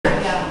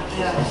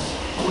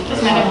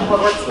Just a minute,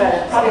 what works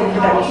better? Probably with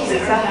that with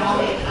Teresa.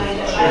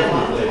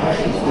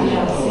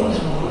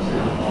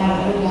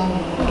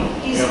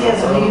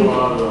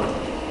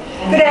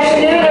 Good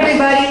afternoon,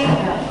 everybody.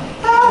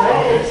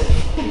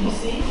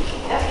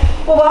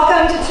 Well,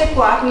 welcome to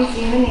Chik-Wauk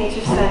Museum and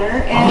Nature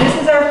Center, and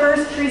this is our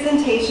first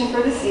presentation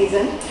for the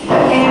season,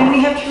 and we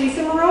have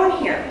Teresa Marrone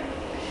here.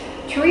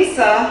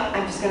 Teresa,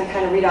 I'm just going to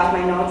kind of read off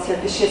my notes here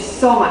because she has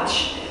so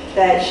much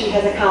that she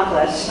has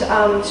accomplished.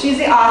 She's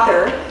the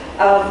author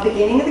of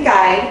Beginning of the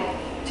Guide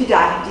to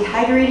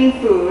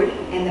Dehydrating Food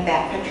in the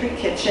Backcountry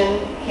Kitchen,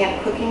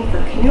 Camp Cooking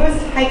for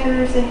Canoeists,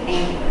 Hikers, and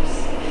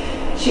Anglers.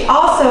 She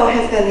also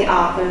has been the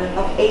author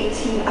of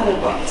 18 other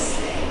books.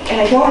 And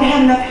I don't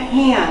have enough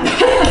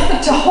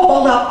hands to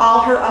hold up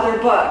all her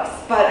other books,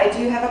 but I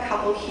do have a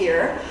couple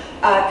here.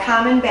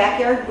 Common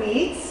Backyard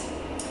Weeds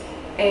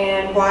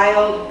and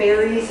Wild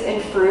Berries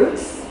and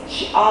Fruits.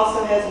 She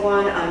also has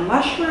one on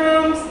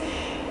mushrooms.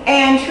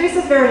 And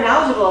Teresa's very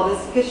knowledgeable of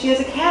this because she has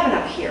a cabin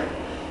up here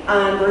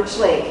on Birch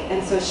Lake.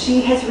 And so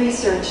she has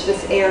researched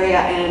this area,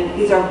 and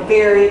these are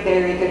very,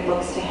 very good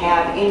books to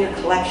have in your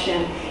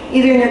collection,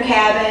 either in your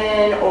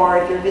cabin or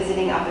if you're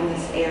visiting up in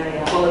this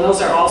area. Well, and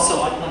those are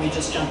also, let me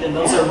just jump in,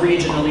 those are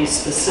regionally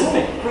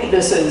specific. Oh,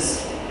 this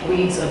is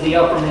Weeds of the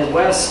Upper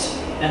Midwest,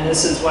 and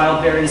this is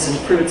Wild Berries and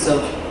Fruits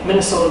of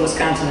Minnesota,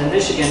 Wisconsin, and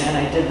Michigan. And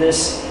I did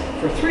this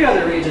for 3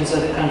 other regions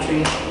of the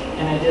country,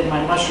 and I did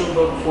my mushroom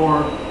book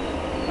for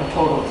a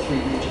total of 3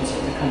 regions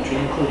of the country,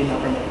 including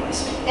Upper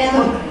Midwest.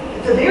 And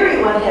the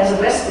berry one has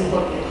a recipe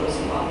book that goes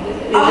along with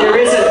it. There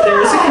is a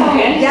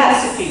companion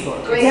Yes. recipe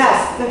book. Great.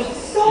 Yes, there's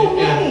so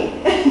many.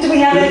 Do we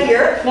have it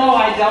here? No,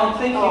 I don't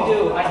think you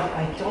do. I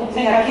don't We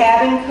think have a I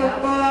cabin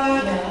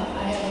cookbook,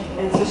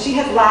 and so she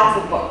has lots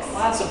of books.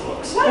 Lots of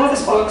books.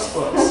 Lots of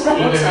books. Do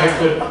they make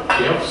good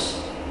gifts?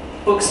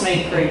 Books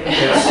make great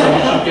gifts. Yeah, so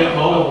you should get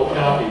multiple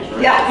copies,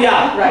 right?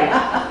 Yeah, right.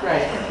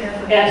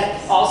 And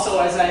also,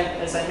 as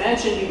I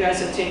mentioned, you guys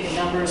have taken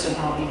numbers, and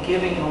I'll be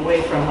giving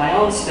away from my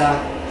own stock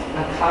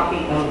a copy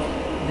of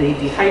the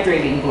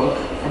Dehydrating book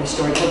from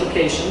Story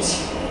Publications,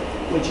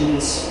 which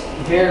is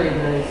very,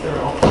 very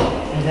thorough.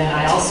 And then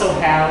I also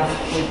have,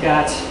 we've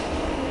got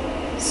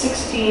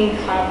 16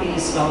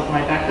 copies of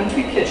my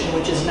Backcountry Kitchen,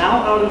 which is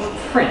now out of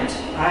print.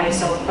 I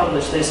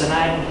self-published this, and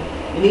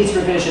it needs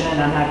revision,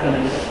 and I'm not going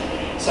to do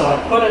it. So I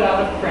put it out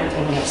of print,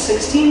 and we have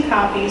 16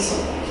 copies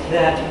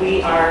that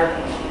we are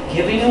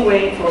giving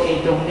away for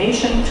a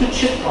donation to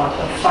Chik-Wauk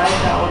of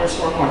 $5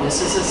 or more.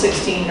 This is a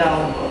 $16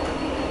 book.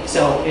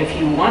 So if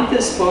you want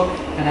this book,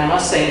 and I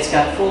must say it's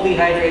got full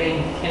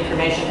dehydrating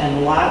information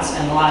and lots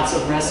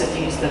of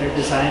recipes that are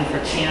designed for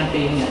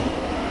camping and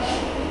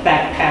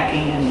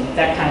backpacking and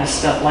that kind of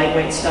stuff,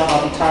 lightweight stuff,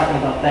 I'll be talking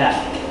about that.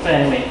 But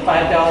anyway,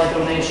 $5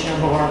 donation or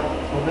more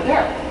over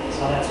there.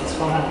 So that's what's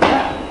going on with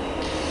that.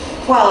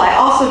 Well, I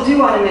also do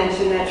want to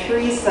mention that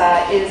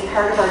Teresa is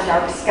part of our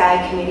Dark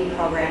Sky Committee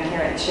program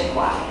here at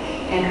Chik-Wauk,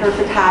 and her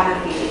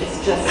photography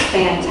is just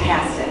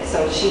fantastic.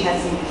 So she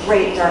has some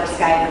great dark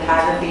sky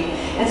photography,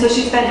 and so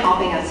she's been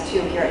helping us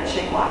too here at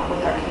Chik-Wauk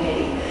with our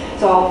committee.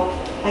 So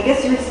I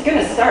guess you're just going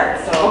to start.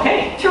 So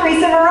okay,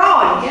 Teresa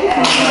Marrone.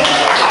 Yeah.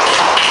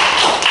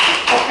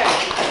 Okay,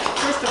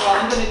 first of all,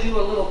 I'm going to do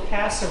a little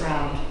pass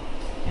around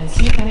and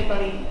see if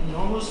anybody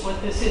knows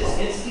what this is.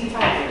 It's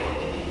dehydrated.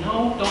 If you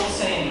know, don't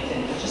say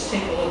anything, but just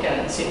take a look at it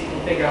and see if you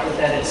can figure out what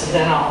that is, and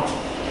then I'll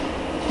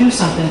do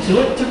something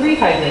to it to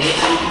rehydrate it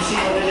so you can see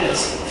what it is.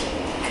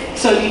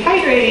 So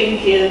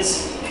dehydrating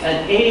is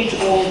an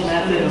age-old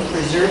method of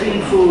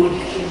preserving food,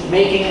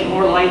 making it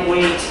more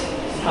lightweight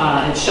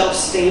and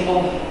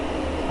shelf-stable.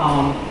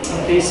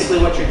 Basically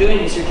what you're doing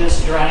is you're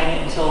just drying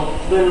it until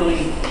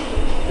literally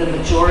the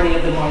majority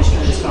of the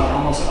moisture is gone,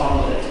 almost all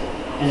of it.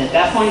 And at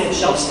that point it's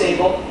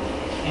shelf-stable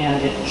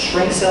and it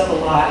shrinks up a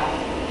lot.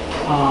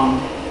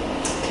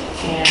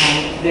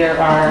 And there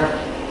are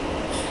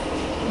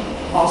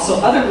also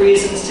other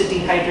reasons to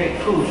dehydrate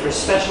food. For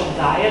special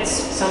diets,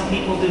 some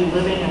people do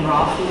living and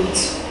raw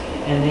foods,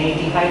 and they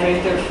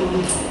dehydrate their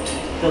food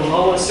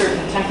below a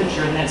certain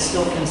temperature, and that's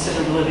still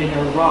considered living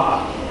or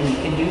raw, and you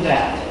can do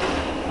that.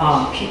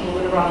 People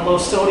that are on low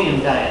sodium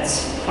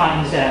diets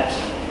find that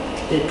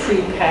the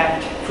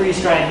pre-packed,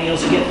 freeze-dried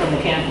meals you get from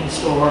the camping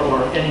store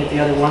or any of the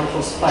other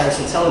wonderful suppliers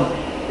that sell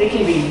them, they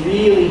can be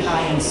really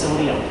high in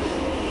sodium.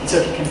 And so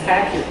if you can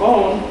pack your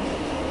own,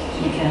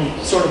 you can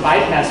sort of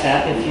bypass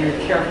that if you're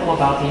careful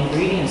about the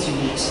ingredients you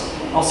use.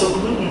 Also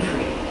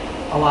gluten-free.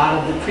 A lot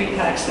of the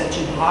pre-packs that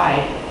you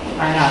buy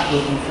are not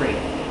gluten-free.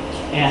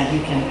 And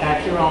you can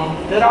pack your own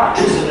that are,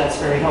 so that's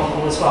very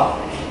helpful as well.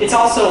 It's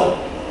also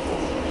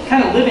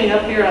kind of living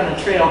up here on the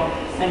trail.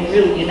 I mean,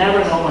 really, you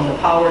never know when the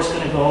power is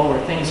going to go or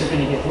things are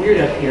going to get weird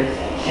up here.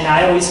 And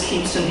I always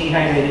keep some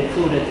dehydrated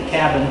food at the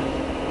cabin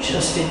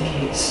just in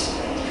case.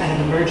 Kind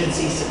of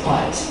emergency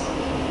supplies.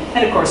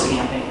 And of course,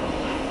 camping.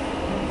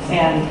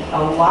 And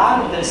a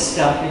lot of this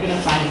stuff you're going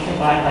to find you can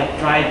buy like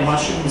dried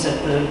mushrooms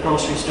at the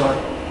grocery store.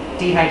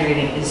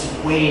 Dehydrating is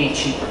way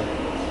cheaper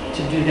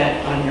to do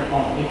that on your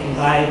own. You can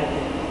buy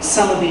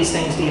some of these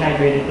things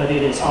dehydrated, but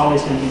it is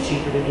always going to be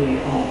cheaper to do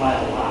your own by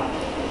a lot.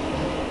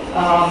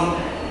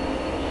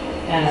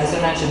 And as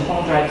I mentioned,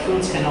 home-dried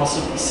foods can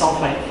also be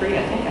sulfite-free.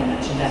 I think I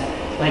mentioned that.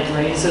 Like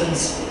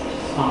raisins,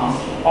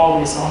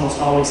 almost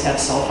always have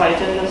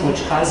sulfite in them,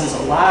 which causes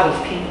a lot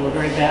of people a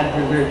very bad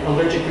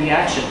allergic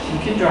reaction. You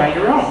can dry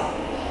your own.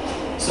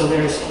 So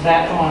there's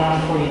that going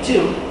on for you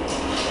too.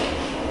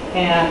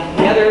 And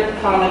the other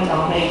comment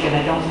I'll make, and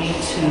I don't mean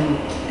to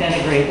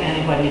denigrate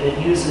anybody that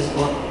uses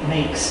or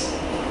makes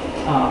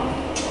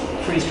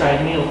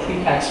freeze-dried meal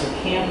pre-packs for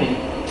camping,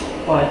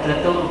 but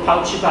the little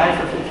pouch you buy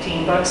for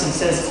 15 bucks and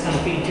says it's going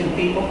to feed 2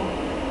 people,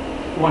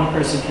 one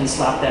person can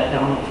slop that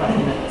down in 5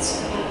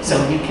 minutes. So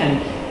you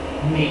can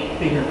make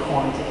bigger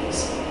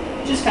quantities,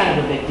 which is kind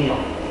of a big deal.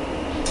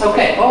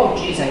 Okay, oh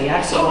geez, I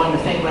actually wanted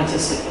the thing went to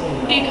sleep.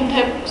 Oh, no. You can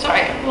have,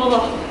 sorry, hold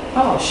on.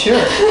 Oh,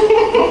 sure.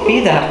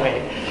 Be that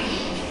way.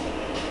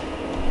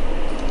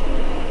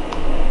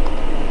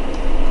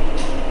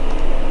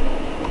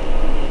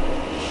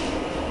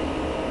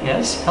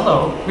 Yes,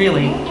 hello,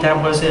 really, that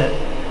was it.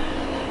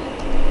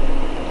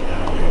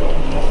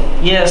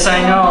 Yes,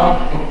 I know.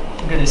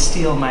 I'm gonna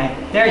steal my,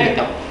 there you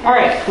go. All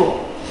right,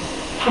 cool.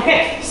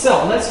 Okay,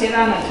 so let's get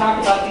on and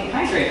talk about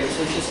dehydrators,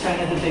 which is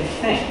kind of the big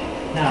thing.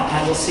 Now,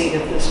 I will see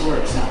if this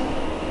works now.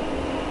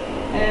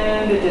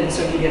 And it didn't,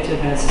 so you get to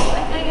advance the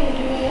slide. I can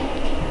do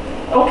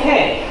it.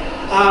 Okay,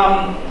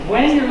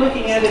 when you're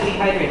looking at a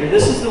dehydrator,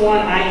 this is the one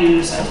I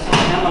use. I was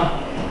telling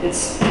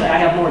Emma, I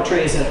have more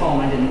trays at home,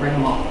 I didn't bring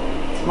them all.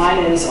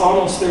 Mine is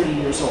almost 30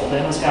 years old.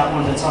 Emma's got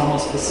one that's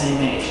almost the same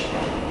age.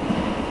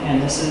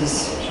 And this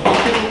is a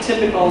pretty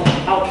typical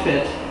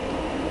outfit.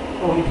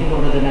 Oh, you can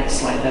go to the next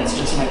slide. That's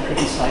just my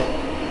pretty slide.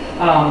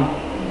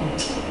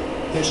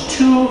 There's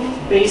 2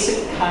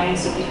 basic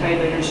kinds of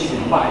dehydrators you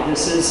can buy.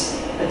 This is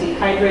a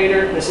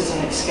dehydrator. This is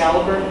an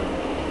Excalibur.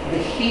 The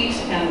heat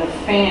and the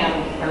fan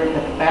are in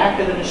the back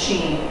of the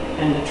machine,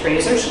 and the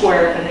trays are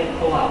square and they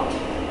pull out.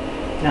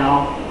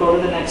 Now, go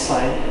to the next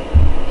slide.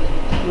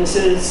 This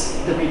is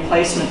the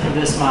replacement for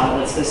this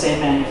model. It's the same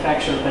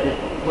manufacturer, but it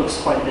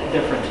looks quite a bit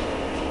different.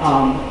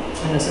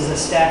 And this is a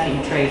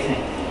stacking tray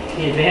thing.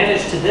 The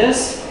advantage to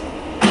this,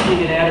 you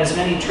can add as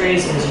many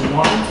trays as you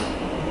want.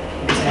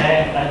 Because I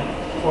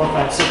have 4,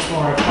 5, 6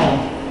 more at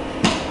home.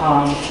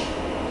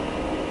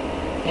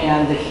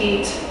 And the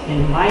heat,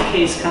 in my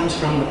case, comes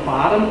from the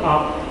bottom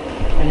up,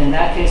 and in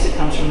that case, it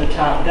comes from the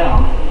top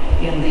down.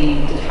 In the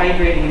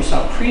dehydrator you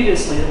saw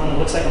previously, the one that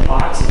looks like a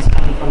box, it's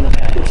coming from the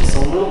back, which is a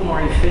little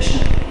more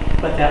efficient.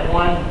 But that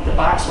one, the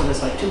box one,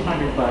 is like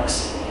 200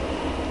 bucks.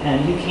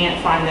 And you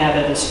can't find that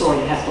at a store.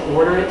 You have to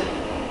order it.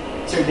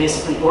 So you're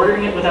basically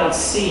ordering it without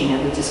seeing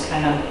it, which is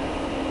kind of,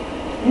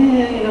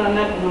 I'm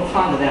not real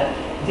fond of that.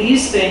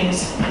 These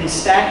things, these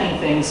stacking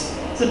things,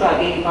 it's about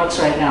 80 bucks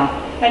right now.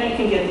 And you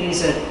can get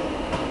these at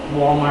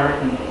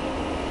Walmart and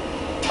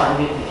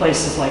Target and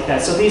places like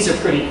that. So these are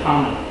pretty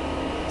common.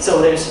 So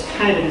there's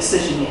kind of a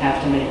decision you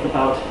have to make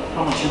about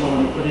how much you're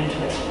willing to put into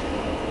it.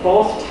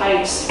 Both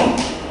types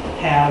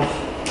have,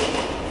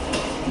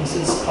 this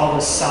is called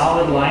a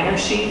solid liner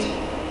sheet.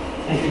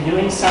 And if you're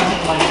doing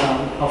something like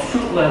a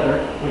fruit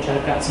leather, which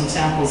I've got some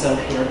samples of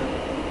here,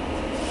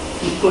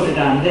 you put it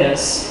on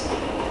this,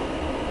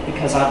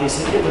 because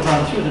obviously it would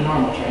run through the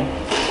normal tray.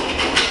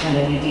 And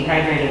then you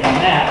dehydrate it on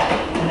that.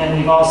 And then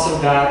we've also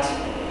got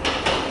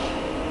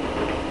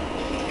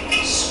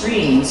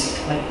screens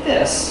like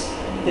this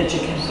that you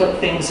can put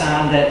things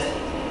on that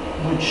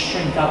would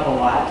shrink up a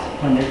lot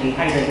when they're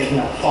dehydrated and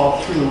not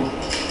fall through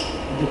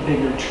the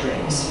bigger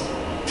trays.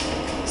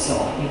 So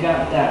you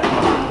got that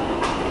one.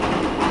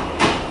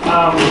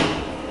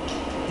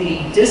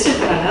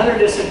 Another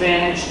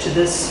disadvantage to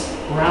this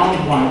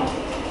round one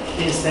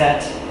is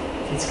that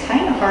it's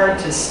kind of hard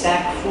to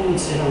stack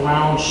foods in a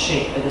round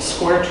shape. The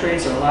square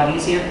trays are a lot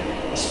easier,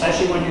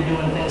 especially when you're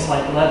doing things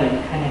like leather.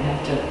 You kind of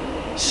have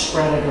to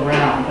spread it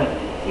around, but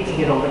you can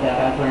get over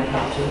that. I've learned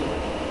how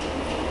to.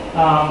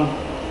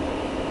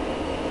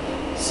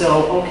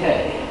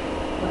 Okay,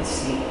 let's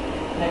see.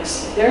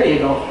 Next, there you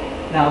go.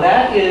 Now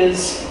that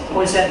is,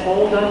 was that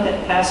bowl done,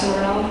 that passing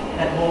around?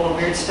 That bowl of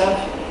weird stuff?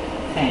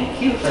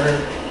 Thank you.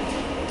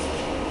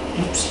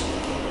 Oops.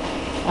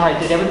 All right,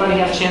 did everybody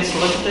have a chance to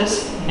look at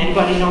this?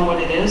 Anybody know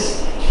what it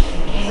is?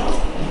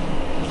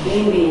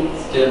 Green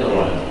beans.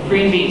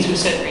 Green beans, who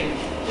said green?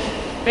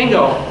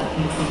 Bingo.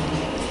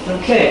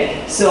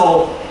 Okay,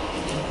 so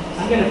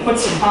I'm going to put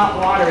some hot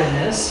water in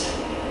this.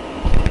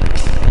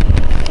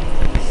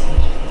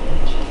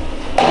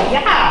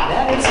 Yeah,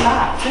 that is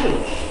hot too.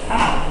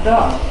 Ah,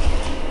 done.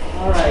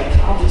 All right,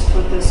 I'll just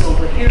put this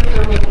over here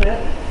for a little bit.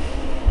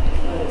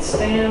 Let it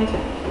stand.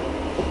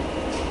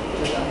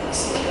 Put it on this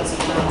so it doesn't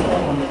burn a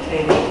hole on the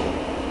table.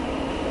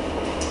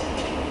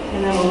 And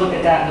then we'll look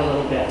at that in a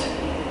little bit.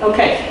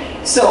 Okay,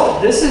 so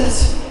this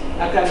is,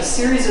 I've got a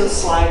series of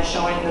slides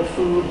showing the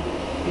food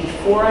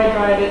before I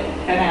dried it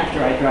and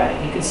after I dried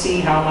it. You can see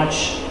how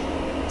much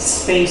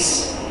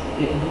space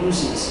it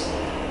loses.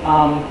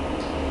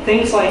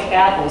 Things like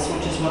apples,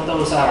 which is what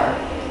those are,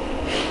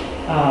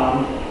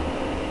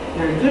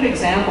 they're a good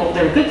example,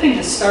 they're a good thing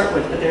to start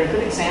with, but they're a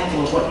good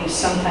example of what you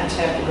sometimes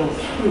have to go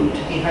through to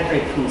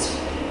dehydrate foods.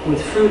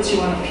 With fruits, you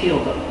want to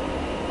peel them.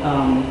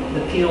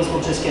 The peels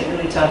will just get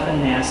really tough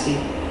and nasty.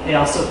 They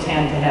also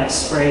tend to have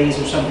sprays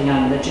or something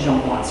on them that you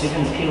don't want, so you're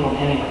going to peel them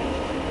anyway.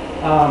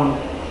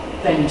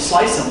 Then you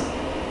slice them,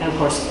 and of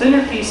course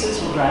thinner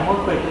pieces will dry more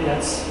quickly,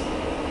 that's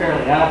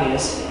fairly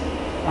obvious.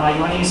 You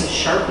want to use a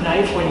sharp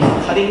knife when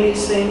you're cutting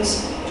these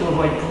things to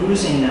avoid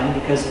bruising them,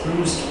 because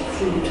bruised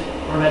fruit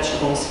or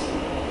vegetables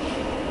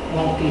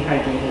won't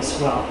dehydrate as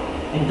well.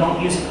 And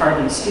don't use a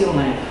carbon steel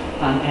knife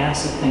on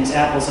acid things.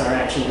 Apples are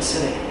actually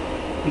acidic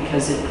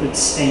because it could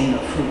stain the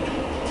fruit.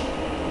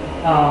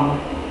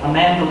 A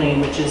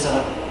mandolin, which is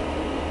a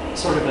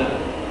sort of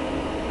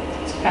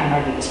it's kind of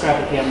hard to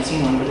describe if you haven't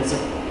seen one, but it's a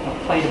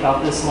plate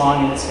about this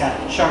long, and it's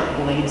got sharp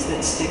blades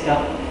that stick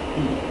up,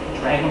 and you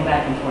drag them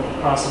back and forth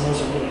across, and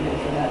those are really good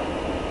for that.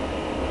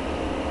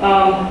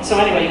 So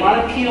anyway, you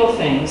want to peel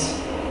things,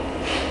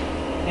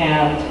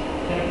 and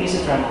thinner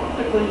pieces dry more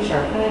quickly,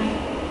 sharp knife.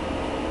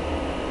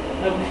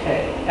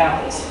 Okay,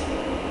 apples.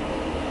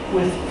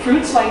 With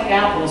fruits like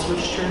apples,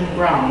 which turn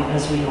brown,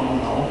 as we all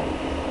know,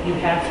 you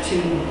have to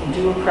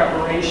do a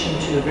preparation,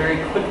 a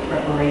very quick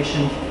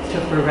preparation, to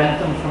prevent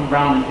them from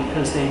browning,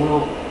 because they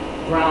will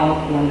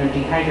brown when they're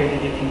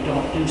dehydrated if you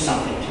don't do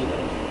something to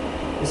them.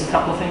 There's a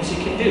couple of things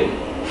you can do.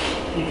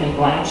 You can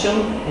blanch them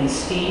in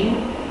steam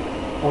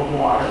or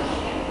water.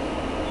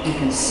 You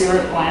can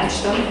syrup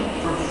blanch them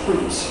for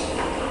fruits.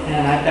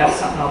 And I've got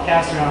something I'll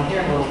pass around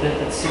here in a little bit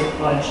that's syrup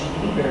blanched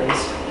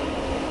blueberries.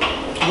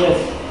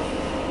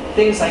 With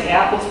things like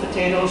apples,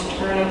 potatoes,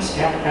 turnips,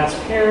 apricots,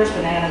 pears,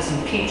 bananas,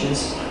 and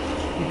peaches,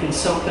 you can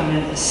soak them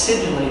in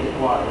acidulated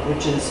water,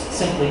 which is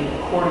simply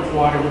a quart of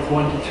water with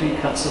 1 to 3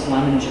 cups of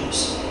lemon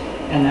juice.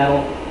 And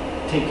that'll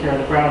take care of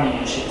the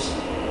browning issues.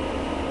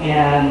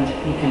 And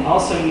you can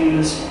also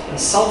use a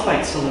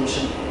sulfite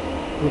solution,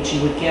 which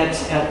you would get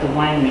at the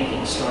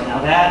winemaking store. Now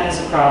that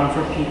is a problem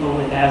for people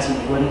with asthma.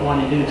 You wouldn't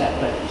want to do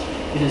that, but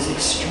it is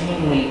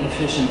extremely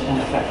efficient and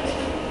effective.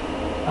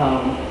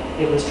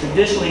 It was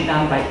traditionally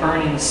done by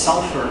burning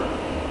sulfur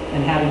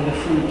and having the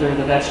fruit or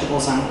the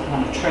vegetables on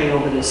a tray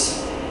over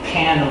this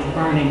pan of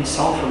burning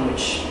sulfur,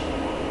 which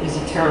is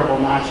a terrible,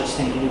 noxious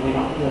thing to do. We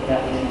don't do it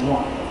that way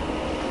anymore.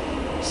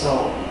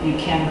 So you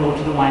can go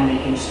to the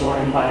winemaking store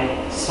and buy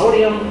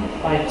sodium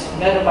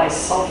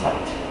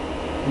metabisulfite,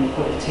 and you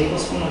put a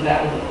tablespoon of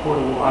that with a quart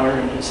of water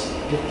and just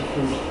dip the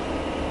fruit.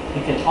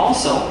 You can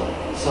also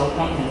soak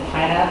them in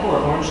pineapple or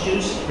orange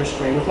juice or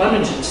spray with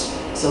lemon juice.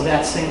 So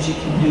that's things you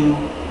can do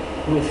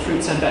with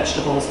fruits and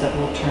vegetables that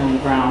will turn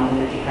brown when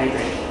they're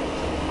dehydrated.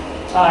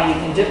 You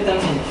can dip them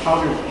in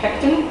powdered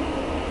pectin.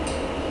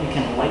 You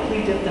can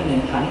lightly dip them in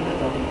honey, but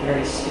they'll be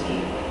very sticky.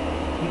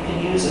 You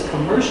can use a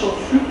commercial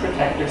fruit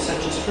protector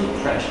such as Fruit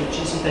Fresh, which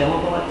is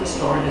available at the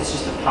store, and it's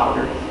just a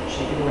powder.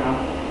 Shake it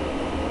around.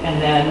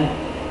 And then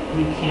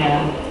you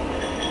can,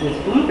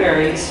 with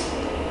blueberries,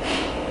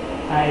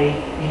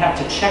 you have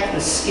to check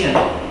the skin,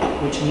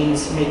 which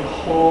means make a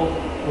hole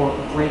or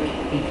break,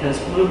 because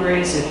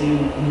blueberries, if you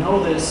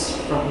know this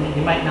from,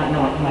 you might not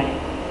know it, you might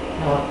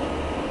know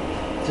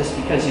it just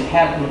because you've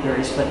had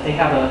blueberries, but they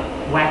have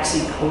a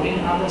waxy coating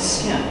on the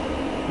skin,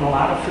 and a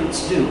lot of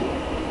fruits do.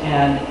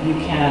 And you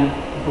can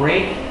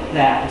break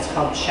that, it's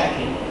called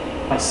checking,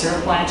 by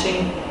syrup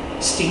blanching,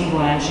 steam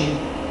blanching,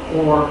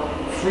 or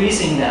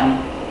freezing them,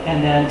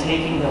 and then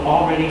taking the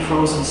already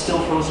frozen, still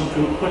frozen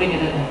fruit, putting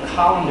it in a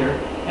colander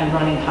and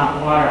running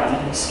hot water on it,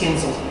 and the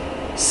skins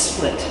will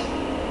split.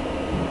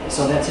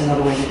 So that's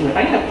another way to do it.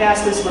 I'm going to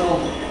pass this little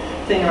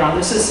thing around.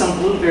 This is some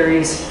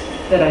blueberries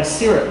that I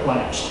syrup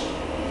blanched.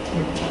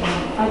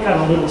 I've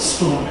got a little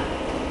spoon.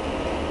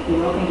 You're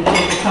welcome to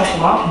take a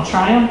couple out and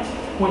try them.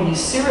 When you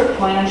syrup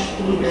blanch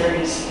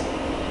blueberries,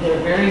 they're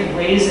very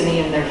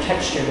raisiny in their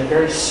texture. They're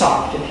very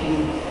soft. If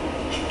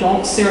you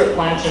don't syrup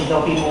blanch them,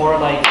 they'll be more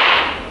like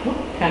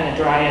kind of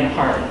dry and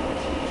hard.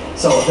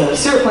 So the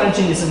syrup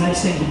blanching is a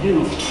nice thing to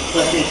do,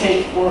 but they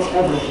take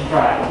forever to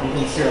dry when you've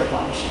been syrup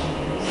blanched.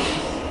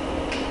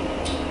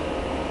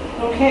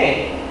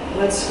 Okay,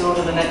 let's go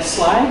to the next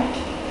slide.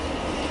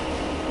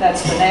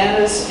 That's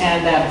bananas,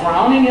 and that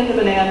browning in the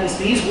bananas,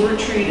 these were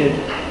treated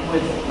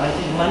with, I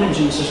think, lemon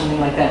juice or something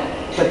like that,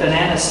 but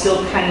bananas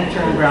still kind of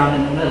turn brown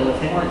in the middle. If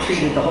they weren't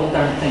treated, the whole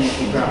darn thing would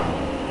be brown.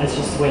 That's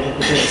just the way that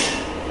it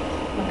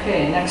is.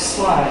 Okay, next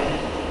slide.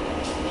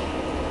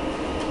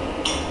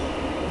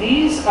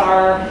 These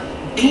are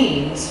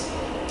beans,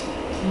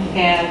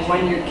 and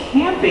when you're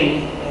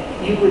camping,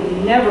 you would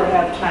never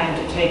have time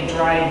to take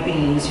dried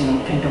beans, you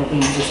know, pinto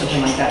beans or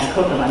something like that, and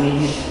cook them. I mean,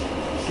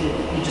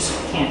 you just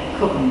can't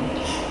cook them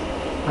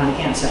on a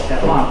campsite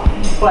that long.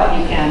 But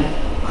you can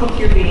cook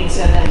your beans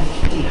and then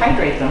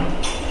dehydrate them.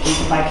 You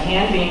can buy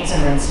canned beans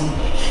and rinse them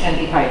and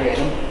dehydrate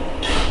them.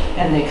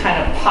 And they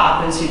kind of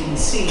pop, as you can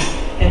see,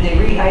 and they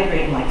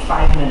rehydrate in like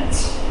 5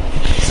 minutes.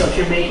 So if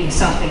you're making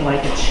something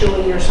like a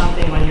chili or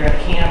something when you're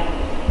at camp,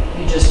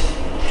 you just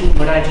do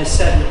what I just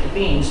said with the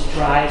beans,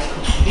 dry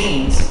cooked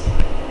beans,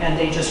 and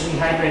they just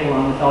rehydrate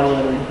along with all your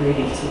other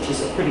ingredients, which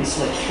is a pretty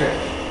slick trick.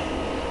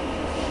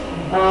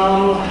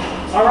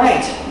 All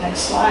right,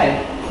 next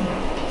slide.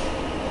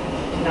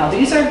 Now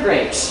these are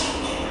grapes,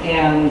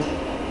 and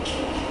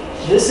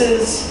this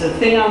is, the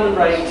thing on the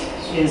right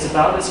is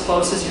about as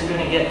close as you're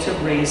going to get to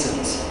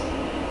raisins.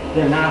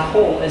 They're not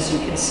whole, as you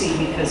can see,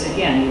 because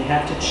again, you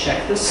have to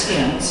check the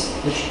skins,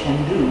 which you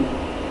can do,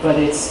 but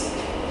it's,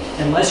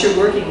 unless you're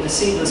working with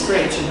seedless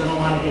grapes, you're going to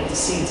want to get the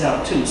seeds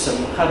out too. So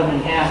you cut them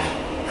in half,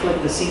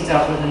 clip the seeds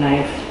out with a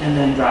knife, and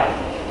then dry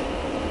them.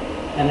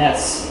 And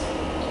that's,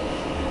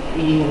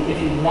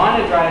 if you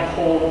want to dry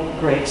whole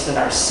grapes that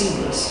are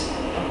seedless,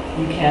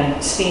 you can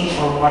steam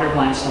or water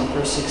blanch them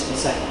for 60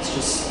 seconds.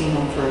 Just steam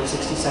them for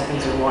 60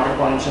 seconds or water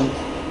blanch them,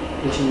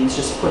 which means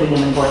just putting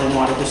them in boiling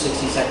water for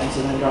 60 seconds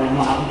and then drying them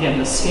out. Again,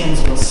 the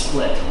skins will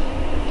split.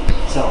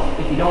 So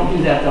if you don't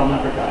do that, they'll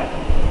never dry.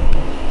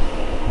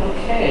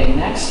 Okay,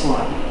 next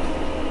one.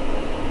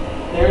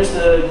 There's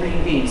the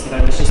green beans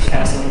that I was just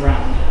passing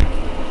around.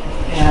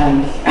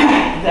 And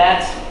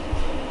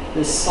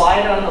this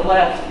slide on the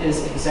left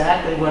is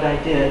exactly what I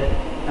did.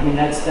 I mean,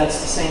 that's the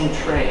same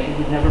tray. You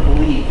would never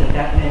believe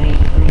that many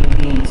green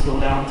beans go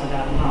down to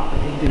that amount, but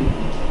they do.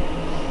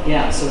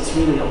 Yeah, so it's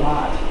really a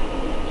lot.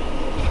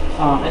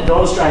 And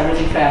those dry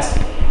really fast.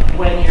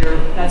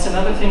 That's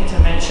another thing to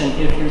mention,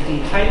 if you're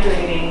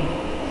dehydrating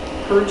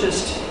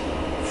purchased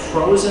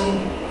frozen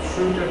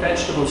fruit or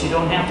vegetables, you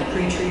don't have to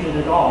pre-treat it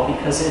at all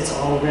because it's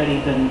already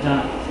been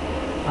done.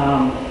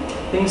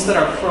 Things that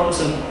are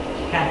frozen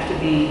have to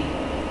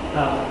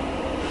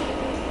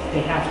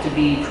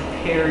be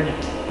prepared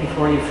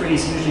before you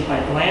freeze, usually by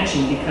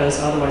blanching, because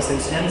otherwise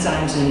there's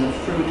enzymes in the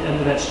fruit and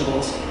the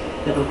vegetables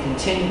that will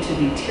continue to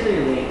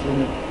deteriorate,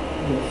 and the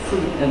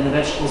fruit and the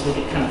vegetables will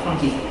get kind of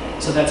funky.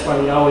 So that's why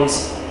we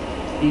always,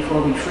 before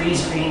we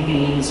freeze green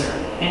beans or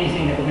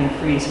anything that we're going to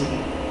freeze, we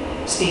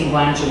steam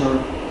blanch them or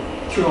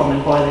throw them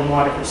in boiling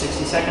water for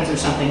 60 seconds or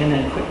something, and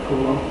then quick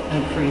cool them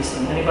and freeze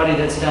them. Anybody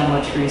that's done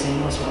much freezing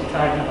knows what I'm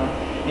talking about.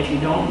 If you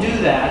don't do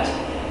that,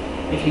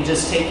 if you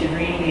just take your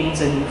green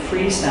beans and you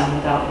freeze them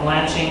without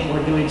blanching or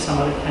doing some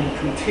other kind of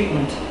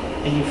pre-treatment,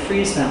 and you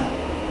freeze them,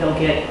 they'll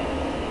get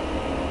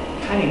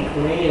kind of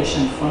grayish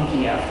and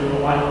funky after a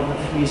while in the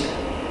freezer.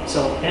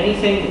 So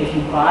anything, if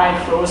you buy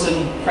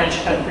frozen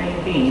French cut green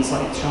beans,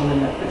 like shown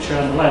in that picture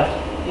on the left,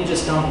 you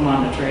just dump them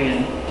on the tray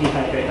and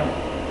dehydrate them.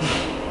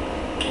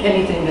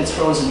 Anything that's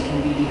frozen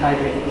can be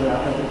dehydrated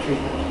without other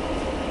treatment,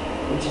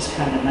 which is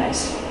kind of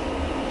nice.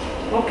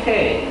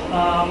 Okay,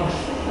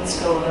 let's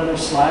go another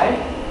slide.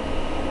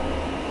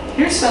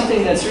 Here's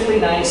something that's really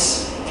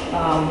nice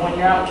when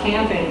you're out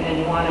camping and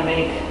you want to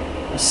make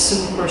a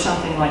soup or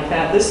something like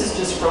that. This is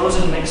just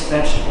frozen mixed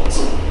vegetables.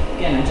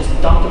 Again, I just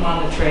dumped them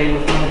on the tray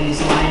with one of these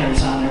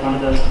liners on there, one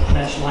of the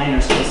mesh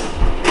liners, because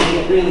they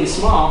get really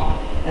small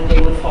and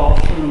they would fall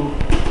through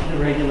the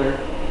regular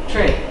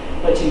tray.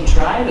 But you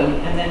dry them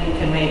and then you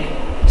can make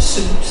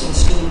soups and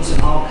stews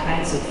and all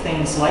kinds of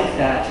things like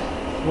that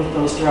with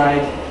those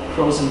dried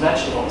frozen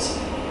vegetables.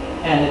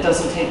 And it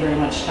doesn't take very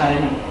much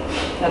time, and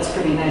that's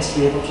pretty nice to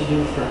be able to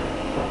do for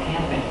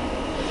camping.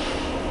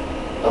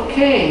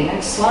 Okay,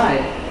 next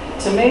slide.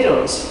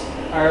 Tomatoes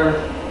are,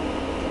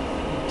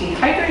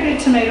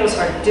 dehydrated tomatoes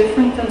are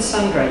different than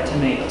sun-dried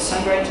tomatoes.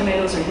 Sun-dried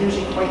tomatoes are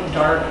usually quite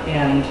dark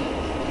and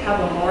have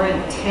a more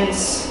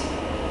intense,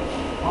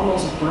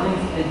 almost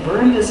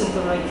burned isn't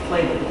the right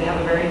flavor, but they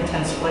have a very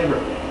intense flavor.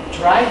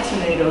 Dried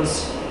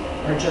tomatoes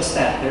are just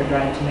that, they're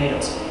dried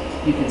tomatoes.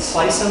 You can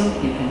slice them,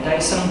 you can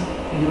dice them,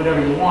 you can do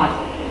whatever you want.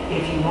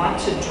 If you want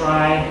to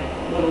dry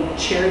little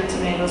cherry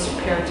tomatoes or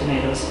pear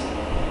tomatoes,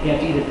 you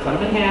have to either cut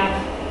them in half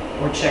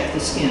or check the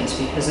skins,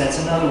 because that's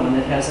another one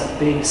that has a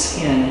big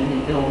skin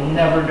and it'll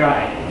never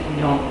dry if you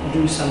don't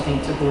do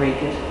something to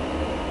break it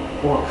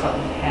or cut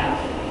them in half.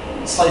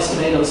 Sliced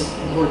tomatoes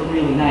work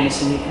really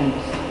nice, and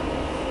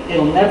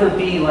it'll never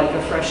be like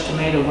a fresh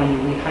tomato when you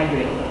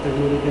rehydrate them, but they're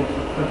really good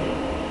for cooking.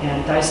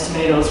 And diced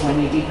tomatoes,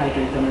 when you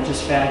dehydrate them, are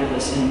just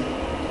fabulous in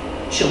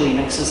chili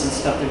mixes and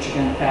stuff that you're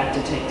going to pack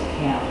to take to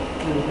camp.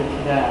 Really good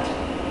for that.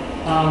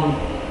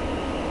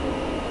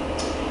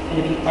 And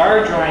if you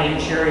are drying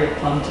cherry or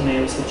plum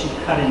tomatoes that you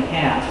cut in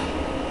half,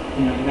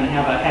 you're going to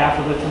have a half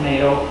of a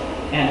tomato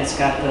and it's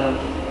got the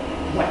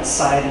wet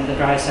side and the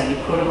dry side. You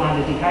put them on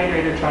the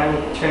dehydrator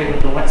tray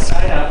with the wet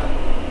side up,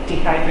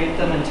 dehydrate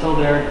them until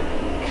they're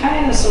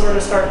kind of sort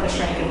of starting to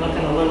shrink and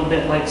looking a little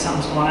bit like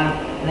something's going on,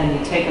 and then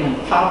you take them and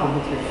pop them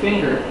with your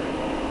finger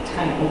to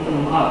kind of open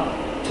them up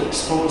to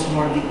expose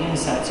more of the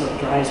inside so it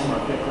dries more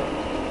quickly.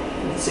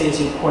 It saves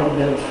you quite a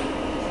bit of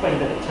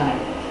time.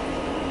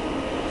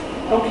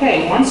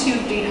 Okay, once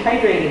you've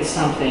dehydrated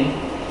something,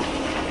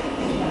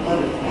 here's my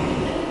other thing.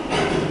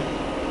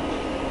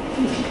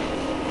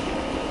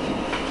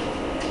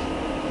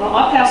 Well,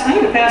 I'm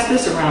going to pass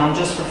this around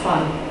just for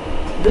fun.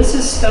 This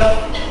is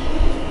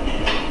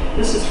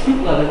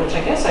fruit leather, which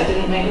I guess I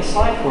didn't make a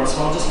slide for,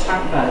 so I'll just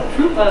talk about it.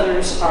 Fruit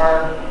leathers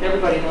are,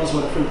 everybody knows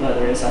what a fruit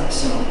leather is, I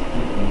assume.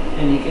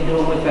 And you can do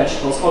it with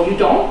vegetables. Oh, you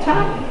don't,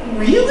 Tom?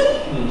 Really?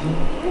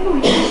 Mm-hmm. Oh,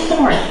 you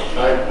corn. I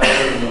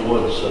live in the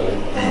woods, so.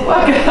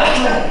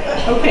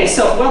 Okay,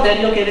 so, well, then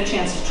you'll get a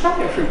chance to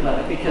try a fruit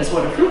leather, because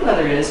what a fruit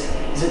leather is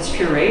it's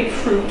pureed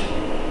fruit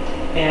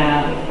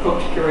and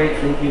cooked pureed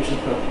fruit, usually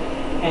cooked.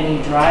 And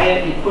you dry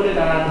it, you put it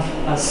on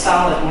a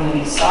solid, one of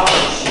these solid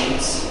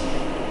sheets.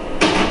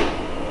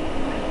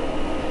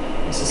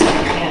 This is something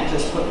you can't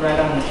just put right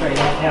on the tray. You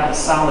have to have a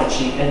solid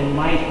sheet, and you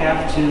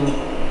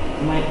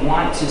might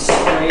want to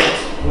spray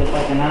it with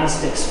like a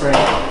nonstick spray.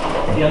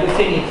 The other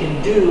thing you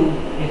can do,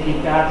 if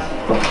you've got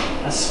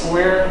a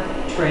square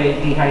tray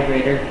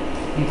dehydrator,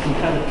 you can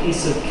cut a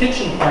piece of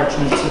kitchen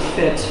parchment to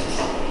fit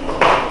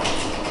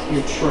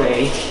your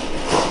tray.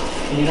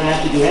 And you don't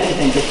have to do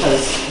anything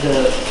because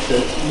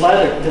the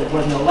leather,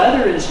 when the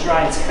leather is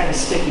dry, it's kind of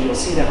sticky. You'll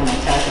see that when I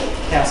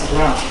pass it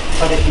around.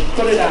 But if you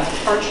put it on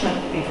parchment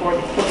before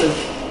you put the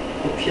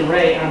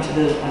puree onto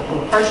the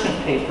parchment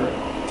paper,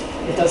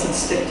 it doesn't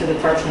stick to the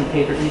parchment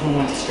paper even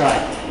when it's dry.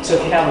 So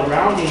if you have a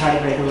round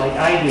dehydrator like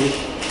I do,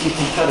 you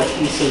can cut a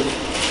piece of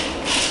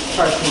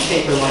parchment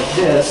paper like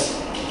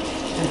this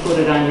and put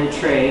it on your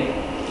tray.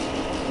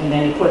 And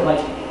then you put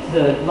like,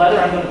 the leather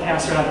I'm going to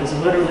pass around is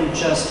literally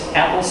just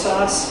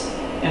applesauce.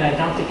 And I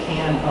dumped a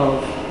can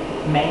of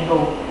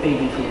mango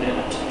baby food in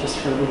it, just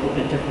for a little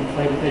bit different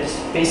flavor. But it's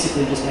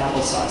basically just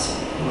applesauce.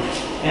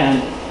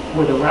 And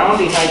with a round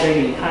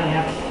dehydrator, you kind of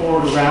have to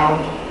pour it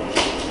around,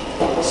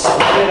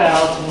 spread it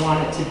out. You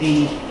want it to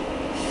be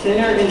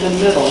thinner in the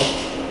middle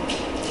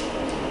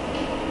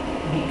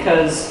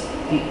because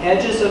the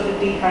edges of the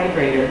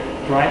dehydrator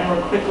dry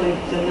more quickly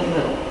than the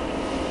middle.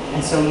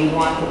 And so you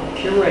want the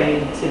puree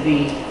to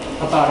be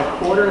about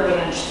 1/4 of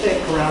an inch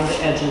thick around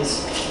the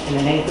edges and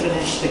 1/8 of an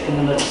inch thick in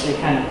the middle. So you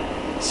kind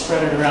of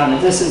spread it around.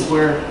 And this is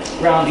where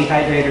round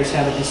dehydrators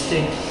have a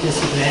distinct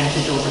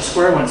disadvantage over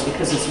square ones,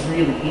 because it's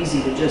really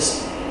easy to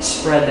just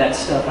spread that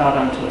stuff out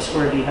onto a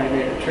square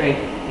dehydrator tray.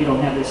 You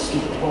don't have this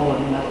stupid hole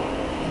in the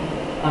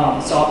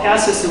middle. So I'll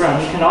pass this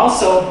around. You can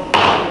also,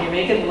 when you're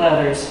making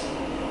leathers,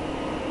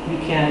 you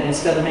can,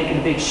 instead of making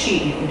a big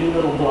sheet, you can do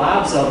little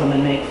blobs of them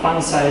and make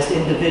fun-sized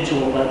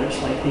individual leathers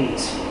like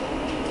these.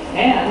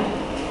 And,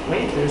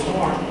 wait, there's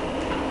more.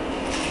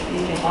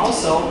 You can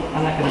also,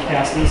 I'm not going to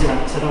pass these around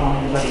because I don't want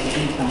anybody to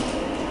eat them.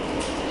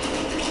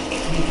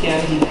 You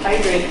can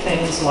dehydrate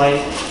things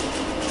like,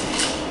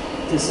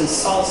 this is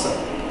salsa,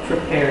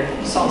 prepared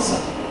salsa.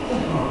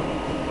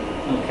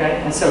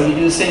 Okay, and so you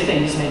do the same thing,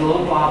 you just make a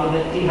little blob of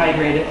it,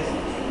 dehydrate it,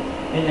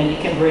 and then you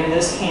can bring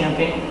this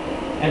camping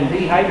and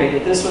rehydrate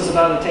it. This was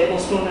about 1.5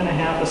 tablespoons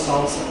of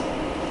salsa.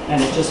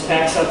 And it just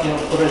packs up,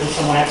 put it in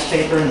some wax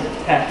paper and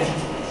pack it.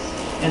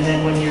 And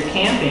then when you're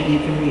camping, you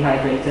can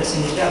rehydrate this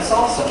and you've got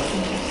salsa.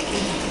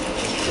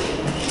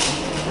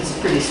 It's a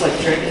pretty slick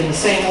trick. In the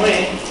same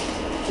way,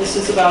 this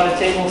is about 1.5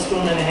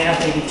 tablespoons,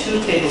 maybe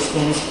 2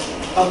 tablespoons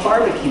of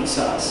barbecue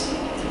sauce.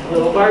 A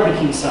little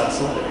barbecue sauce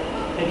leather.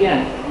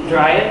 Again,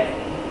 dry it,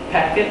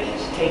 pack it,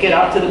 take it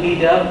out to the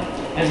B-dub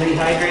and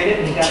rehydrate it,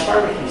 and you got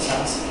barbecue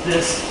sauce.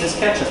 This is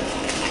ketchup.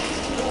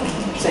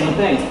 Same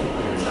thing.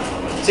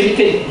 So you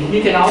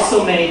can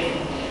also make,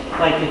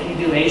 like if you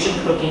do Asian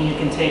cooking, you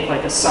can take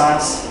like a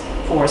sauce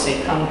for,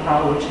 say, kung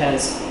pao, which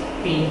has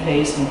bean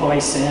paste and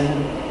hoisin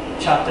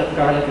and chopped up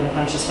garlic and a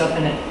bunch of stuff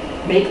in it.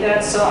 Make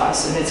that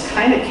sauce, and it's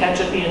kind of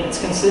ketchupy in its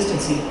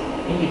consistency,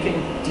 and you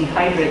can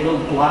dehydrate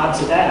little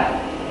blobs of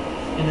that.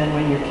 And then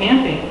when you're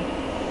camping,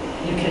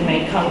 you can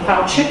make kung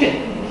pao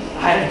chicken.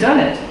 I've done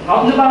it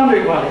out in the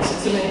Boundary Waters.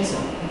 It's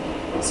amazing.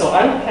 So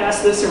I will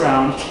pass this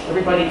around.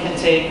 Everybody can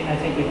take, I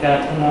think we've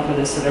got enough of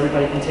this that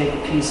everybody can take a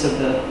piece of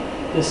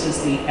this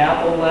is the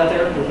apple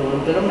leather with a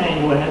little bit of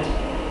mango in it.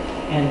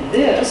 And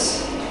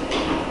this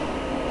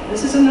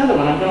is another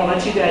one. I'm going to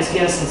let you guys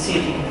guess and see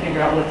if you can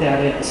figure out what that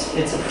is.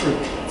 It's a fruit.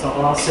 That's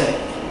all I'll say.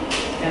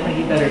 Emily,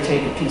 you better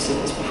take a piece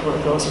of this before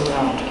it goes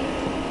around.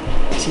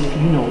 See if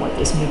you know what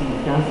this, maybe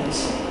you've done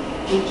this.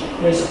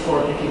 There's a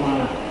fork if you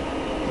want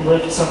to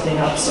lift something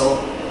up so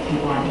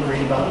people aren't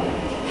worried about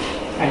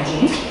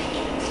hygiene.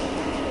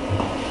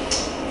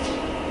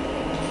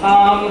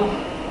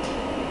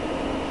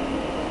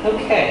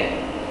 Okay,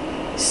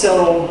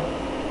 so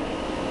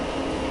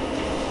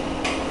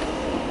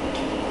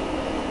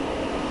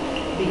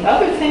the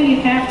other thing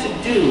you have to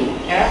do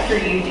after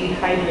you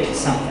dehydrate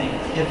something,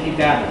 if you've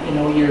got,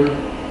 your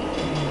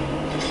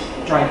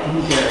dried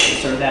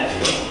blueberries or that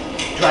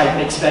dried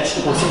mixed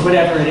vegetables or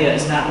whatever it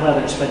is, not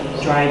leathers, but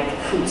dried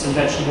fruits and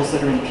vegetables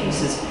that are in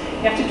pieces,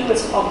 you have to do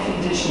what's called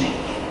conditioning.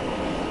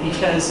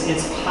 Because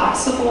it's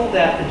possible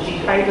that the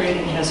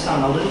dehydrating has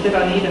gone a little bit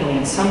unevenly,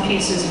 and some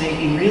pieces may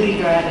be really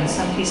dry and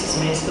some pieces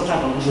may still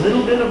have a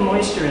little bit of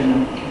moisture in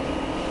them,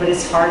 but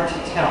it's hard to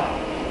tell.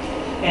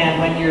 And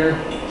when you're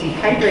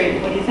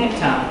dehydrating, what do you think,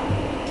 Tom?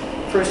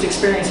 First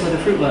experience with a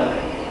fruit leather.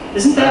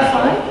 Isn't that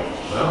fun?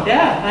 Well,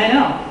 Yeah, I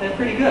know. They're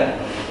pretty good.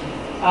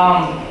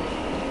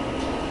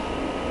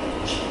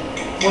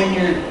 When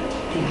you're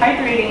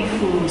dehydrating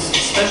foods,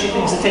 especially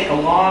things that take a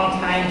long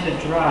time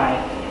to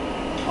dry,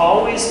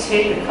 always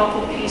take a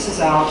couple pieces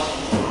out,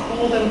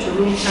 cool them to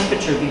room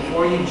temperature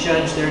before you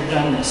judge their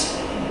doneness.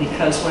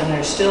 Because when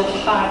they're still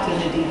hot in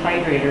the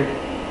dehydrator,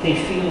 they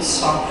feel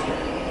softer.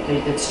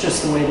 It's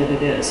just the way that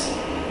it is.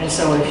 And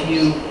so if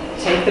you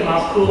take them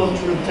out, cool them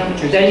to room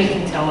temperature, then you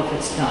can tell if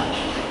it's done.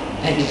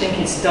 And if you think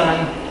it's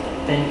done,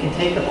 then you can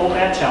take the whole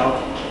batch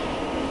out.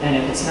 And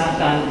if it's not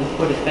done, you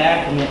put it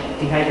back and you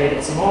dehydrate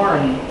it some more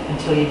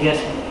until you get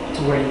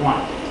to where you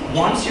want.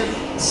 Once your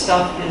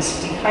stuff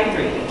is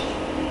dehydrated,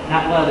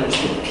 not leathers,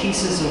 but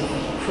pieces of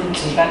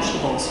fruits and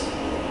vegetables,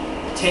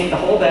 take the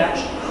whole batch,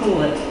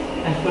 cool it,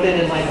 and put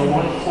it in like a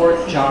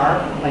 1-quart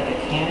jar, like a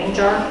canning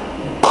jar.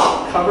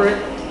 Cover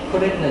it,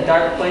 put it in a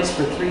dark place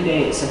for 3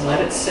 days and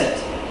let it sit.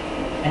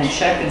 And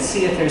check and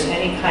see if there's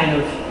any kind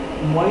of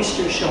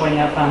moisture showing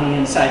up on the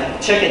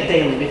inside. Check it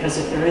daily, because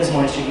if there is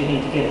moisture, you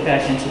need to get it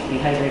back into the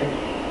dehydrator.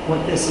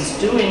 What this is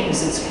doing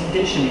is it's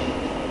conditioning,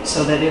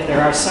 so that if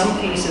there are some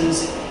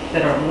pieces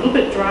that are a little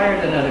bit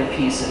drier than other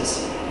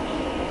pieces,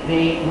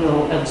 they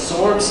will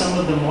absorb some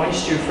of the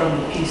moisture from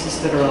the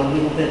pieces that are a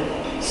little bit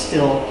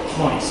still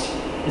moist.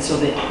 And so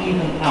they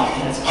even out,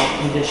 and that's called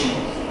conditioning.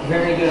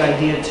 Very good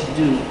idea to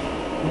do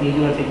when you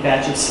do a big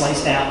batch of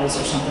sliced apples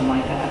or something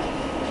like that.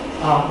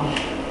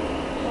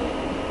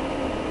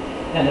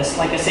 And it's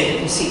like I say,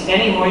 if you see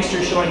any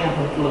moisture showing up,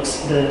 or it looks,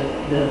 the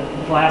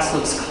glass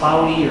looks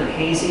cloudy or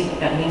hazy,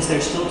 that means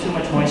there's still too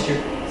much moisture.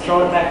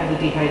 Throw it back in the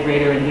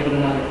dehydrator and give it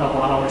another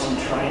couple hours and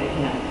try it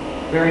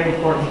again. Very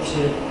important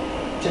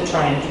to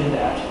try and do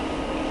that.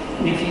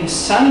 If you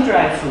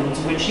sun-dry foods,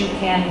 which you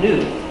can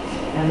do,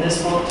 and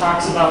this book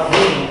talks about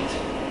doing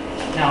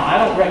it. Now, I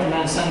don't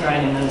recommend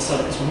sun-drying in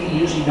Minnesota because we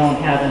usually don't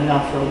have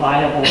enough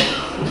reliable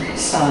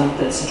sun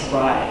that's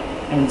dry.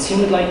 And when it's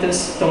humid like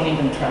this, don't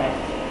even try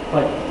it.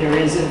 But there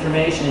is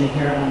information in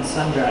here on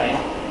sun-drying.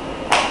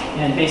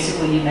 And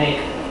basically you make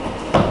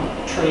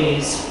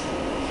trays,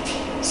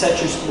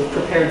 set your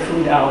prepared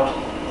food out,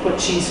 put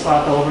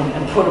cheesecloth over them,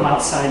 and put them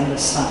outside in the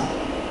sun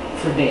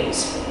for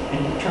days.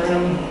 And you turn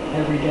them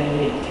every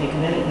day, and take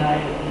them in at night,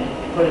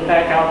 and put it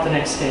back out the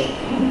next day.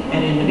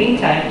 And in the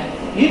meantime,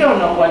 you don't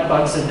know what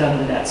bugs have done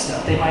to that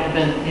stuff. They might have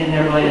been in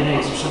there laying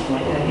eggs or something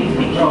like that. It can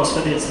be gross,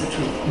 but it's the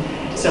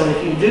truth. So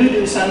if you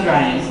do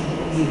sun-drying,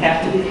 you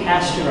have to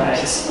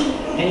pasteurize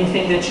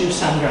anything that you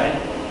sun-dry.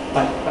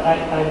 But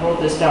I wrote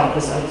this down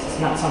because it's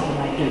not something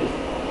I do.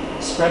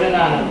 Spread it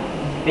on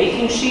a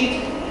baking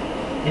sheet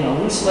in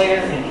a loose layer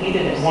and heat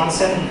it at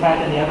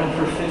 175 in the oven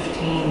for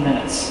 15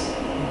 minutes.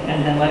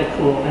 And then let it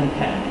cool and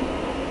pack.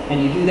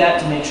 And you do that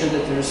to make sure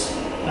that there's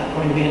not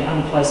going to be an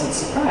unpleasant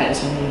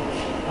surprise when you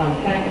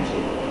unpack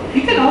it.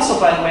 You can also,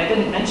 by the way, I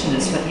didn't mention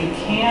this, but you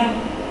can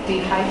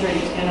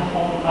dehydrate in a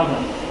home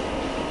oven.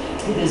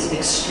 It is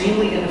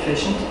extremely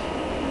inefficient,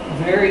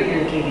 very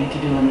irritating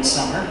to do in the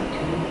summer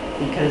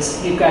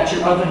because you've got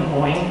your oven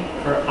going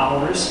for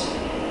hours,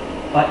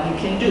 but you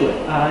can do it.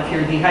 If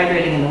you're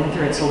dehydrating in the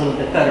winter, it's a little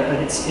bit better,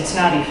 but it's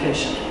not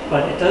efficient,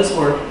 but it does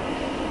work.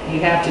 You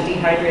have to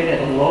dehydrate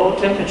at a low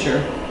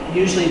temperature.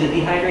 Usually the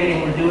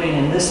dehydrating we're doing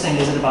in this thing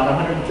is at about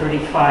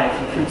 135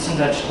 for fruits and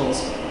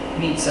vegetables.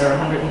 Meats are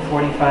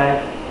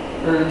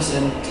 145, herbs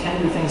and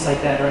tender things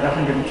like that are at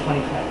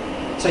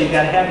 125. So you've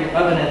got to have your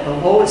oven at the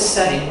lowest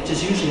setting, which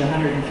is usually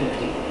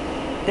 150.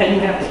 Then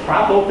you have to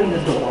prop open the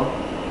door.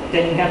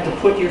 Then you have to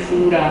put your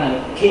food on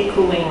a cake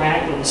cooling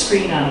rack with a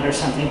screen on it or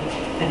something.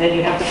 And then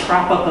you have to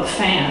prop up a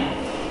fan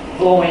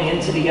blowing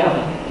into the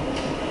oven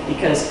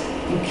because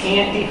you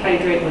can't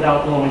dehydrate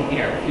without blowing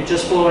air. If you're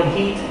just blowing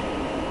heat,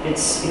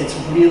 it's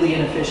really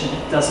inefficient.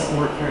 It doesn't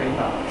work very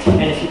well.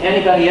 And if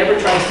anybody ever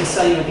tries to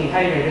sell you a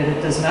dehydrator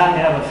that does not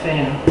have a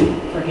fan,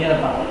 forget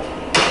about it.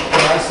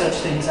 There are such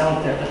things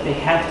out there, but they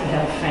have to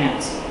have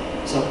fans.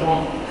 So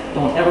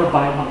don't ever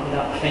buy one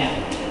without a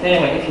fan.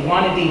 Anyway, if you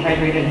want to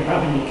dehydrate in your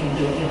oven, you can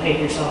do it. You'll hate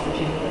yourself if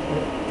you do it,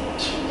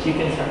 but you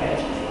can try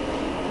it.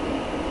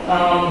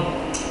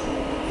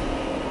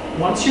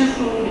 Once your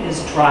food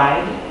is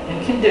dried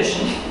and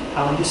conditioned,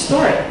 how do you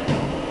store it?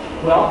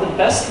 Well, the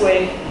best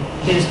way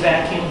is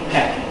vacuum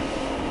packing.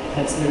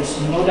 There's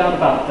no doubt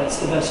about it, that's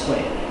the best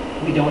way.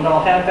 We don't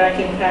all have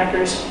vacuum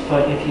packers,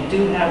 but if you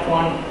do have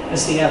one,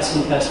 that's the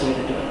absolute best way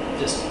to do it.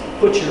 Just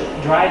put your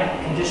dried,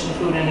 conditioned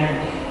food in there,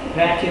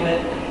 vacuum it,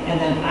 and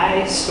then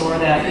I store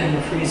that in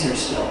the freezer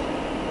still.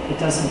 It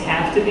doesn't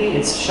have to be,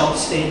 it's shelf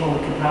stable,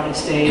 it could probably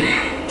stay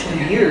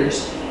 2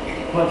 years,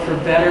 but for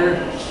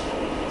better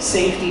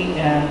safety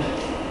and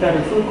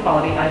better food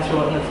quality, I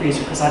throw it in the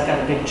freezer because I've got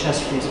a big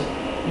chest freezer.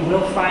 You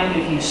will find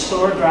if you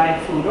store dried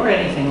food or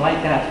anything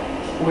like that,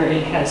 where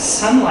it has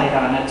sunlight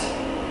on it,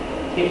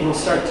 it will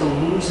start to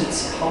lose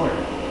its color.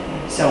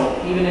 So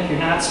even if you're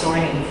not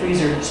storing it in the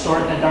freezer, store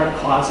it in a dark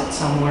closet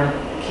somewhere,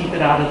 keep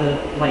it out of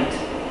the light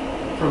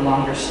for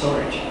longer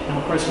storage. Now,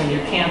 of course, when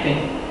you're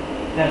camping,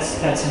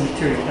 that's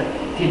immaterial, but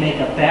if you make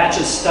a batch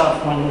of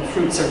stuff when the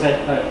fruits or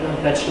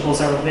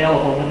vegetables are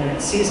available when they're in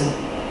season,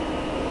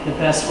 the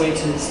best way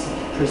to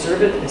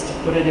preserve it is to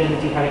put it in a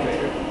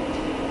dehydrator.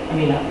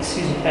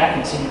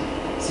 Vacuum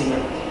sealer.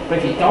 But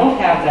if you don't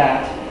have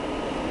that,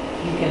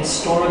 you can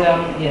store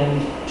them in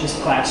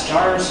just glass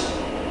jars,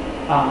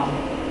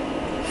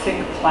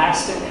 thick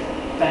plastic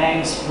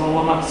bags, roll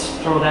them up,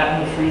 throw that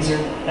in the freezer.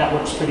 That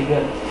works pretty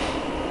good.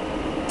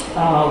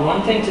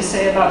 One thing to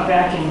say about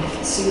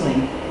vacuum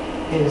sealing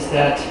is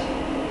that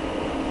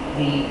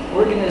the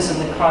organism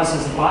that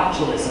causes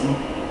botulism,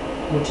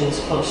 which is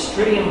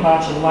Clostridium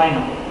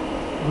botulinum,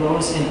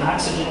 grows in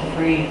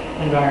oxygen-free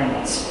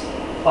environments,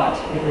 but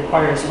it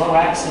requires low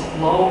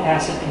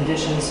acid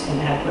conditions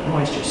and adequate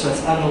moisture. So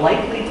it's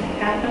unlikely to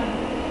happen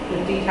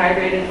with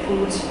dehydrated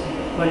foods,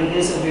 but it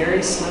is a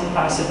very slim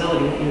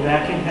possibility if you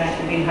vacuum pack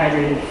your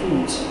dehydrated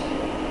foods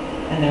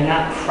and they're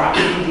not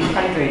properly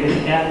dehydrated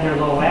and they're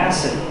low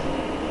acid.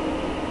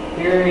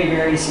 Very,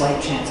 very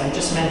slight chance. I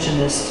just mentioned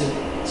this to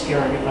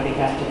scare everybody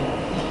half to death.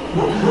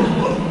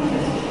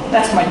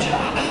 That's my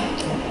job.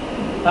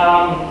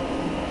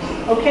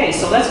 Okay,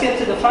 so let's get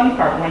to the fun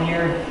part. When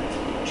you're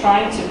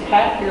trying to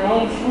pack your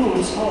own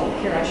foods. Oh,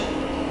 here, I should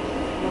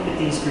look at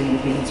these green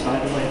beans, by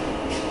the way.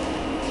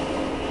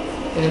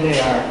 There they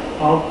are,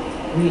 all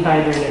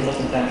rehydrated. Look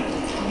at that.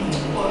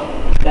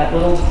 That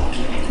little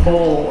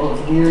bowl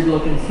of weird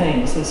looking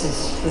things. This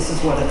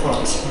is what it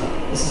was.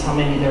 This is how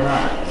many there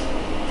are.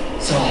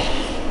 So,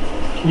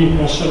 Can you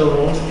pass it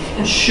around?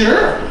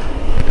 sure,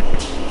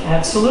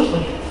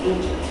 absolutely.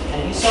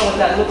 And you saw what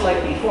that looked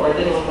like before. It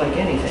didn't look like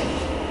anything.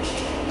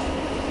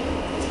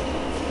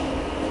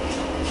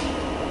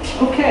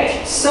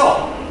 Okay,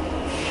 so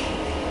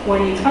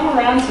when you come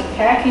around to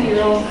packing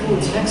your own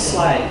foods, next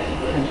slide.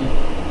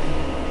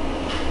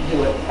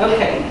 Do it.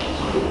 Okay.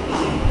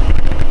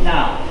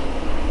 Now,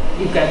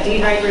 you've got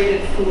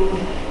dehydrated food.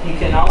 You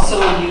can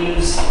also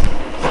use,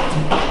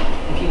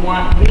 if you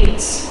want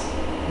meats,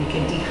 you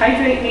can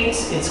dehydrate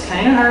meats. It's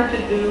kind of hard to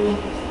do.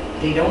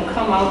 They don't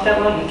come out that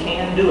well. You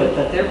can do it,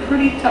 but they're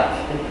pretty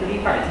tough. They're pretty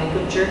hard. Think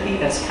of jerky.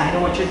 That's kind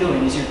of what you're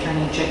doing, is you're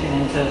turning chicken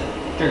into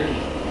jerky.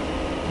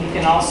 You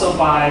can also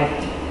buy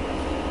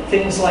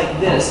things like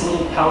this,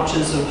 little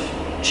pouches of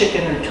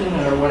chicken or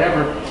tuna or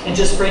whatever, and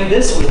just bring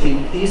this with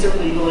you. These are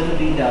legal in a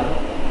VW.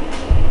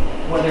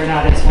 Whether or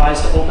not it's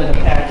wise to open a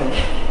pack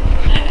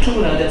of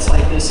tuna that's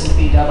like this in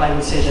VW, I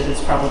would say that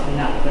it's probably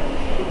not, but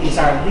these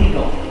are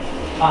legal.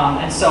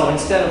 And so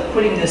instead of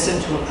putting this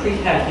into a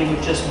pre-pack, you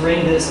would just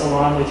bring this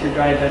along with your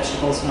dried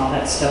vegetables and all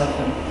that stuff,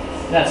 and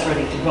that's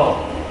ready to go.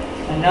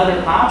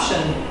 Another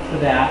option for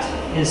that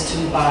is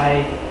to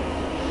buy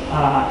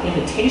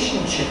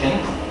imitation chicken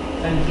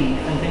and beef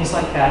and things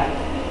like that,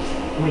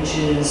 which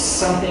is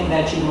something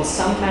that you will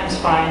sometimes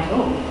find,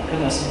 oh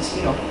goodness,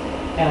 mosquito,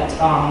 at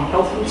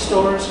health food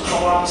stores,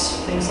 co-ops,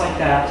 things like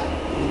that,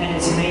 and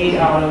it's made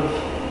out of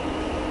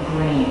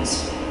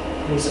grains.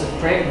 There's a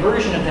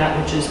version of that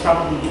which is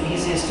probably the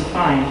easiest to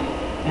find,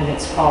 and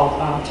it's called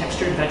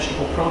textured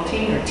vegetable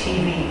protein, or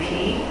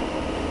TVP.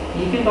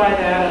 You can buy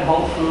that at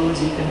Whole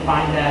Foods. You can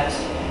find that,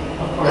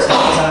 of course,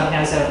 Amazon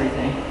has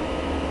everything.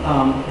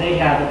 They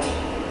have it.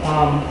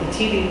 The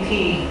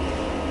TVP,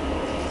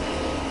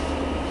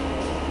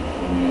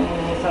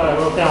 I thought I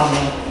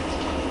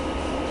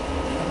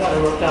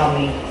wrote down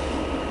the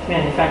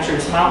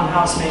manufacturers. Mountain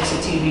House makes a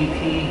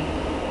TVP.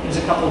 There's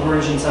a couple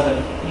versions of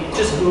it. You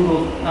just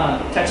Google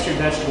textured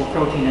vegetable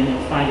protein and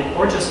you'll find it,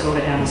 or just go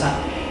to Amazon.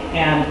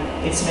 And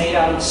it's made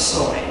out of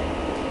soy.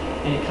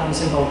 And it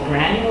comes in both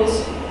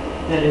granules,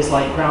 that is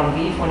like ground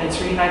beef when it's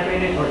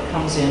rehydrated, or it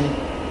comes in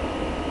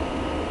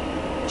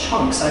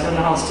chunks, I don't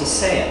know how else to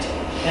say it.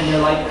 And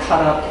they're like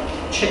cut up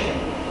chicken,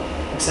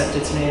 except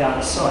it's made out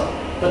of soy.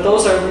 But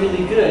those are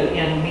really good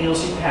in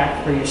meals you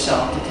pack for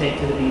yourself to take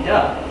to the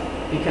B-dub,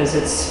 because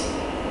it's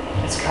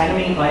kind of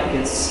meat-like,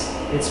 it's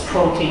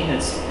protein,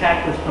 it's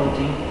packed with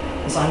protein.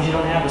 As long as you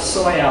don't have a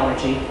soy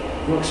allergy,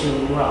 it works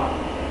really well.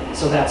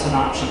 So that's an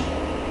option.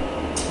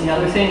 The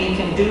other thing you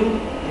can do,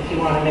 if you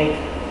want to make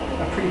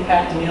a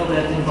pre-packed meal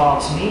that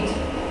involves meat,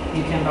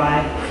 you can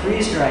buy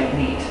freeze-dried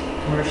meat,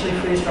 commercially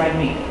freeze-dried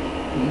meat.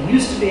 You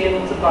used to be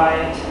able to buy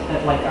it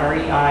at like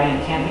REI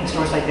and camping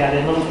stores like that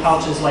in little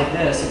pouches like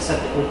this,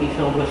 except it would be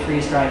filled with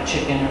freeze-dried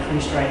chicken or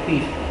freeze-dried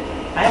beef.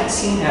 I haven't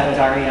seen that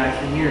at REI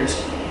for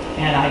years,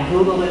 and I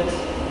Googled it,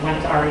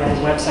 went to REI's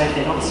website.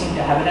 They don't seem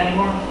to have it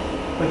anymore,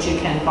 but you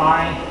can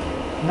buy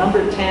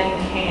number 10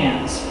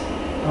 cans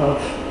of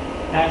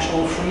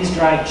actual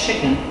freeze-dried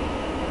chicken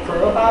for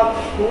about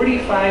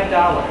 $45.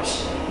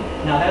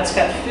 Now that's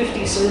got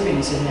 50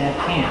 servings in that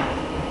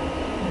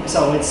can.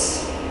 So the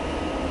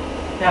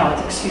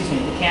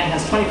can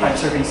has 25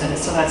 servings in it,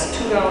 so that's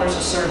 $2 a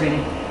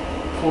serving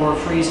for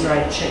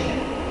freeze-dried chicken.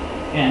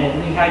 And it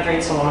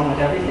rehydrates along with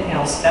everything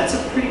else. That's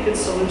a pretty good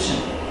solution.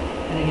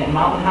 And again,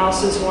 Mountain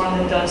House is one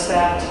that does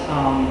that. I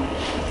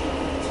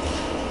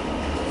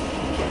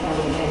can't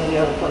remember the name of the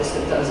other place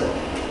that does it.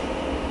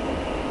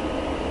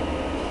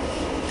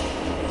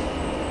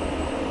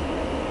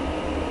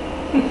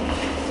 I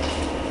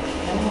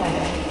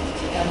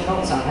have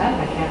notes on that,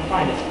 and I can't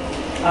find it.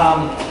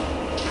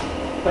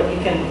 But you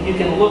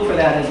can look for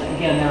that, and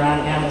again, they're on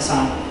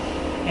Amazon.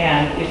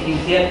 And if you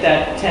get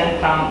that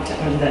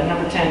that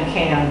number 10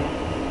 can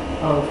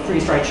of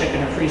freeze-dried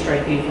chicken or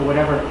freeze-dried beef or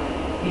whatever,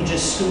 you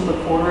just scoop a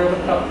quarter of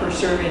a cup per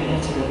serving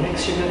into the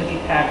mix you're going to be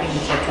packing,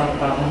 which I'll talk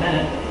about in a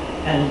minute.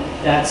 And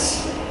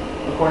that's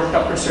a quarter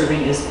cup per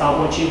serving is about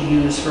what you'd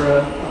use for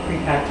a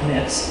pre-packed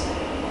mix.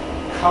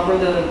 Cover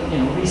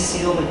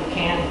reseal the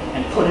can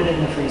and put it in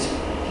the freezer.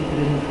 Keep it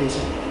in the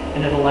freezer.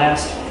 and it'll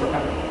last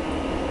forever.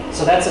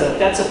 So that's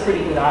a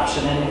pretty good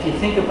option. And if you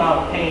think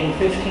about paying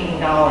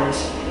 $15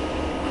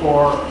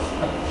 for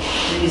a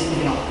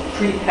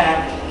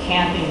pre-packed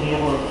camping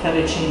meal or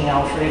fettuccine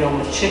alfredo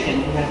with chicken,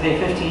 you're going to pay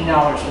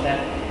 $15 for that.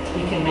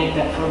 You can make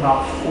that for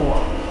about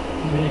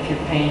 $4, even if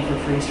you're paying for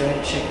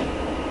freeze-dried chicken.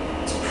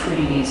 It's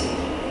pretty easy.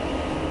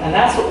 And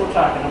that's what we're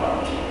talking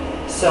about.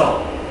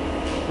 So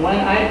when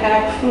I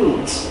pack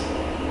foods,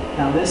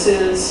 now this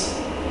is,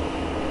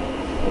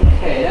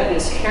 okay, that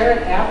is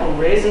carrot, apple,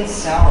 raisin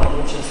salad,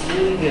 which is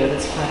really good.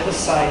 It's kind of a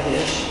side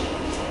dish.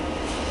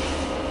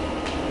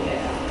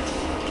 Yeah.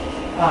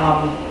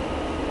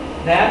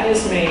 That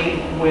is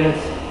made with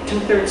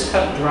 2/3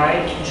 cup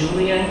dried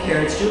julienne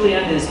carrots.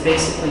 Julienne is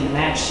basically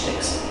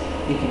matchsticks.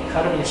 You can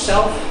cut them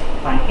yourself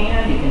by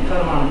hand, you can cut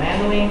them on a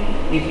mandolin,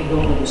 you can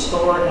go to the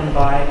store and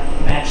buy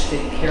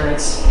matchstick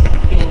carrots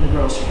in the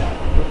grocery aisle,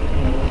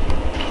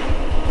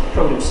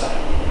 produce aisle.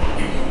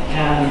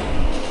 And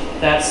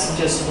that's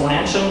just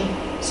blanch them,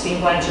 steam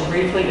blanch them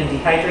briefly and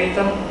dehydrate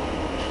them.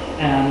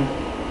 And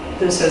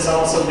this has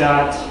also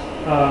got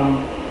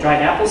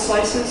dried apple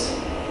slices,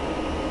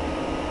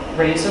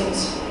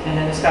 raisins, and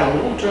then it's got a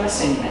little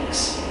dressing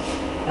mix.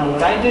 Now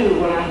what I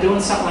do when I'm doing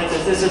something like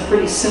this is a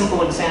pretty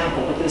simple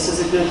example, but this is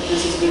a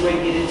good way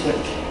to get into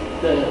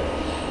it.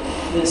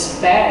 This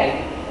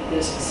bag,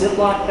 this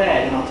Ziploc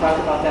bag, and I'll talk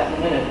about that in a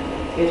minute,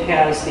 it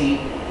has the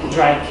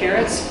dried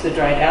carrots, the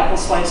dried apple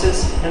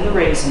slices, and the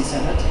raisins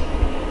in it.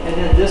 And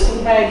then this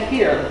little bag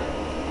here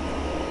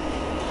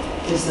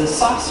is the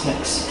sauce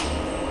mix.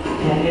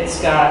 And it's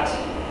got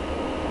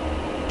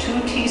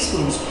 2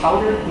 teaspoons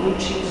powdered blue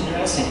cheese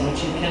dressing,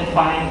 which you can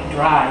find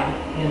dried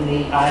in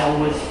the aisle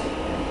with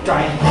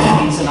dried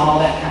peas and all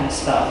that kind of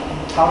stuff.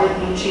 Powdered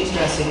blue cheese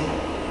dressing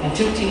and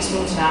 2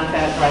 teaspoons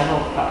non-fat dry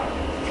milk powder.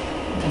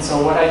 And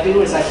so what I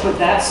do is I put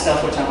that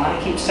stuff, which I want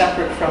to keep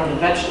separate from the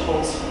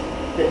vegetables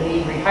that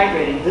need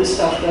rehydrating. This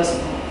stuff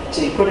doesn't.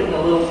 So you put it in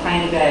a little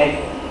tiny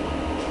bag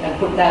and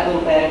put that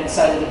little bag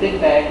inside of the big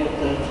bag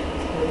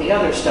with the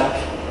other stuff.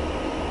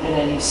 And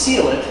then you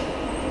seal it.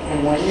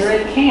 And when you're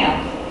at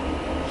camp,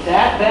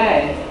 that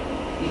bag,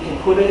 you can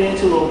put it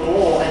into a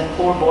bowl and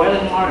pour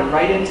boiling water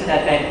right into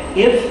that bag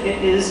if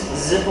it is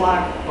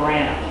Ziploc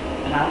brand.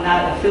 And I'm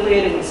not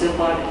affiliated with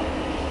Ziploc.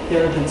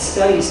 There have been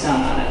studies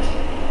done on it.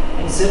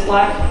 And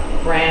Ziploc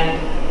brand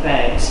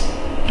bags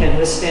can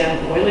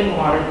withstand boiling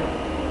water.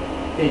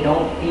 They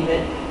don't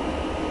emit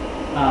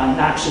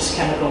noxious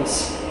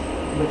chemicals,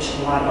 which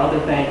a lot of other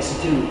bags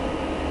do.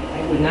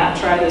 I would not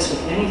try this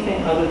with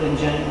anything other than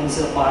genuine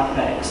Ziploc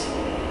bags.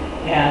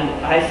 And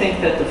I think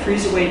that the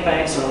freezer weight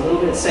bags are a little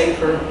bit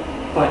safer,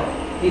 but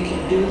you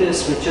can do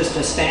this with just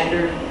a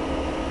standard,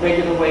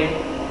 regular weight,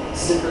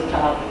 zipper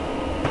top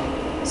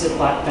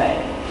Ziploc bag.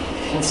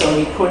 And so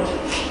you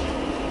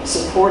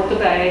support the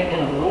bag in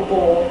a little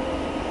bowl,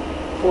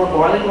 pour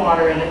boiling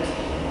water in it,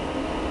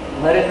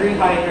 let it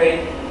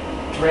rehydrate,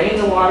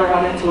 drain the water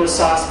out into a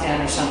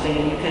saucepan or something,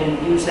 and you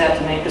can use that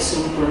to make a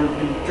soup or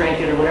drink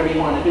it or whatever you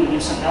want to do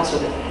something else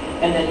with it.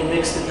 And then you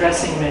mix the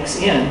dressing mix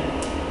in,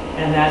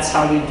 and that's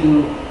how you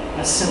do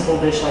a simple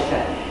dish like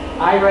that.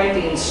 I write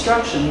the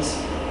instructions,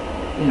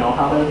 you know,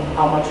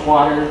 how much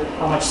water,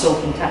 how much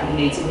soaking time it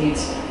needs. It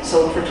needs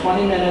soak for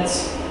 20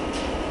 minutes.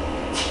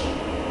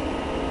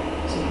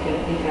 So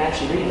you can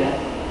actually read that.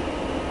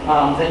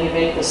 Then you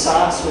make the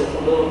sauce with a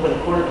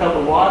 1/4 cup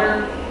of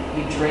water.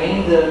 You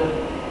drain the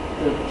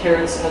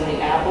carrots and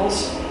the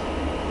apples,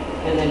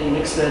 and then you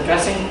mix the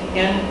dressing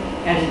in,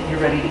 and you're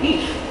ready to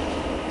eat.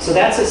 So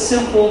that's a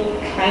simple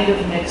kind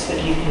of mix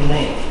that you can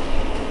make.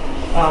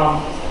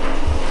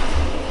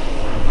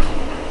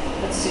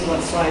 Let's see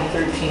what slide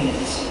 13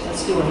 is.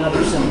 Let's do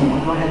another simple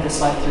one. Go ahead to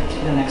slide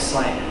 13, the next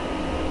slide.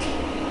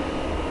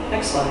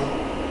 Next slide.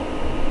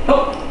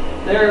 Oh,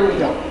 there we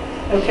go.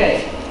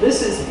 Okay,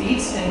 this is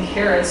beets and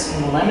carrots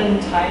and lemon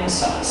thyme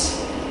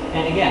sauce.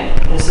 And again,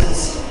 this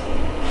is,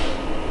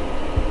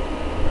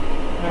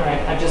 all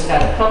right, I've just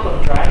got a cup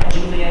of dried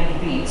julienne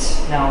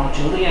beets. Now,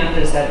 julienne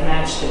is that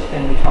matchstick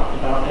thing we talked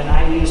about, and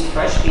I used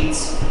fresh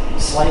beets,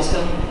 sliced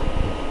them,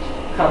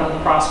 cut them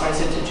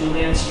crosswise into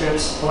julienne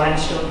strips,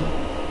 blanched them,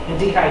 and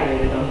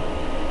dehydrated them.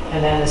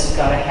 And then this has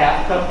got a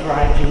 1/2 cup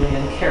dried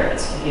julienne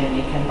carrots. Again,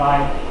 you can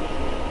buy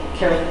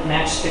carrot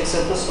matchsticks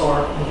at the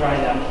store and dry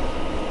them.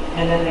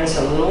 And then there's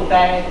a little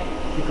bag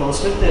that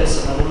goes with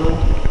this, another little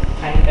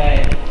tiny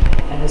bag.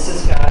 And this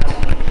has got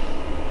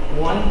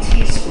 1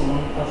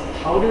 teaspoon of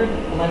powdered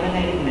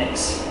lemonade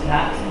mix,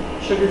 not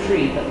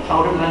sugar-free, but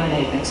powdered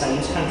lemonade mix. I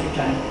use Country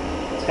Time.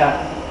 It's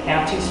got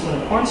 1/2 teaspoon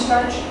of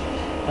cornstarch,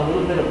 a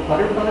little bit of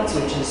butter buds,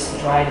 which is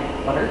dried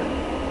butter,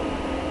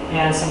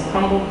 and some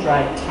crumbled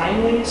dried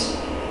thyme leaves,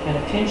 and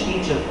a pinch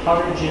each of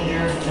powdered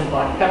ginger and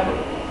black pepper.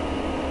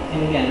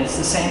 And again, it's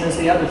the same as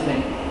the other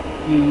thing.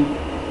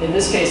 In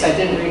this case, I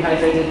didn't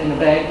rehydrate it in a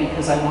bag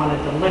because I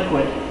wanted the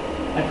liquid.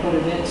 I put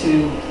it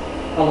into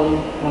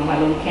one of my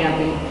little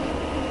camping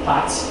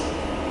pots,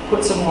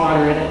 put some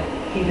water in it,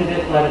 heated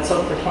it, let it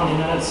soak for 20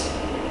 minutes,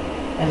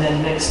 and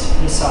then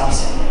mixed the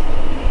sauce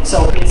in.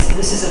 So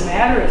this is a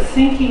matter of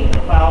thinking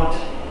about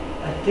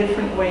a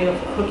different way of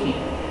cooking.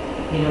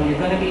 You know, you're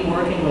going to be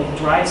working with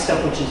dried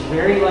stuff, which is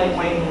very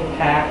lightweight in the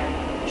pack,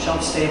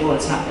 shelf stable.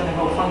 It's not going to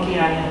go funky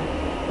on you.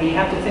 But you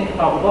have to think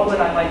about, what would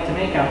I like to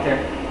make out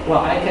there? Well,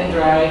 I can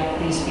dry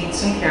these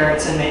beets and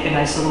carrots and make a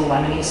nice little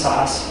lemony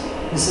sauce.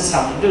 This is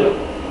how to do it.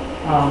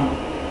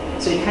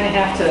 So you kind of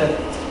have to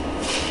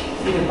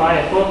either buy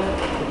a book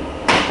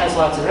that has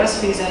lots of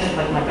recipes in it,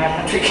 like my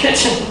Backcountry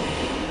Kitchen.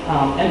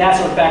 And that's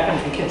what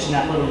Backcountry Kitchen,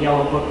 that little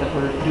yellow book that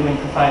we're doing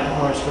for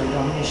 $5 for a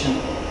donation,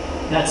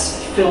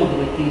 that's filled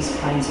with these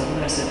kinds of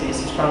recipes.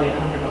 There's probably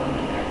 100 of them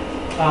in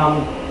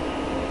there.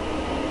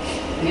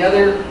 The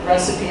other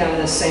recipe on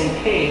this same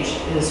page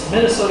is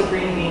Minnesota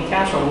green bean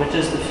casserole, which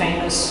is the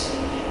famous,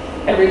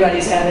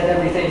 everybody's had it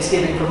every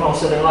Thanksgiving for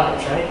most of their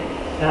lives, right?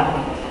 That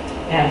one.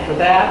 And for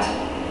that,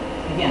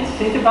 again,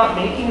 think about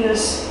making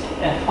this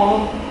at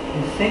home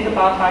and think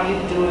about how you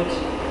do it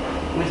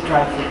with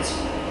dry foods.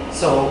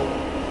 So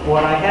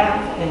what I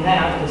have in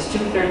that is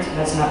 2/3,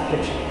 that's not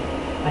pictured.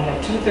 I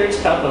have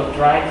 2/3 cup of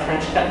dried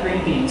French cut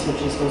green beans,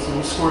 which is those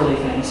little swirly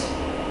things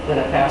that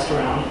I passed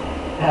around.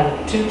 I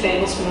have 2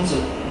 tablespoons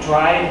of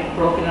dried,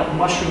 broken up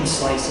mushroom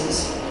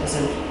slices, as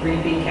a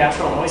green bean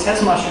casserole always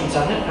has mushrooms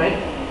on it, right?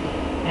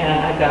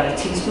 And I've got a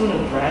teaspoon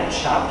of dried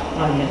chopped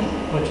onion,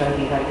 which I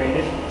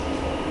dehydrated.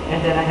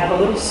 And then I have a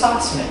little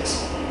sauce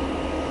mix.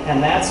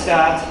 And that's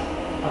got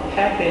a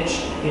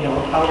package, you know,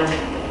 a powdered,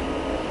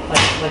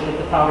 like with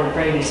the powdered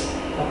gravies,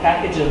 a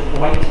package of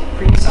white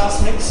cream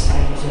sauce mix. I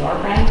use Nor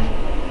brand,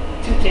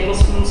 2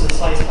 tablespoons of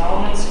sliced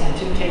almonds, and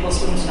 2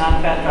 tablespoons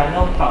non-fat dry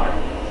milk powder.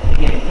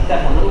 Again, put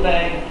that in a little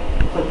bag,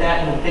 put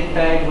that in a big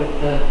bag with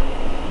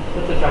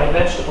the dried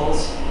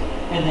vegetables,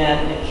 and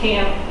then at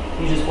camp,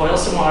 you just boil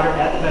some water,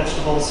 add the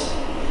vegetables,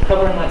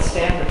 cover and let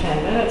stand for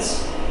 10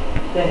 minutes.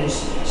 Then you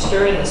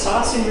stir in the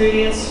sauce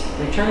ingredients,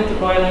 return it to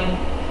boiling,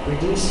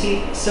 reduce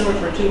heat, simmer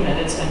for 2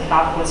 minutes, and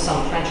top with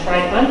some French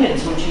fried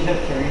onions, which you have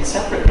carried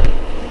separately.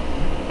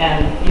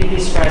 And you'd be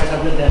surprised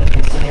how good that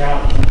tastes when you're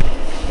out in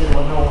the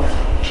middle of nowhere.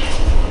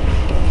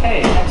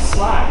 Okay, next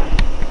slide.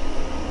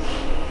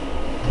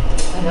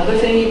 Another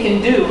thing you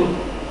can do,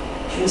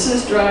 this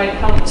is dried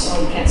hummus.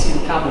 Oh, you can't see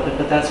the top of it,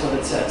 but that's what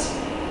it says.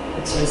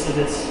 It says that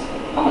it's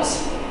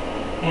hummus.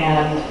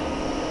 And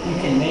you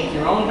can make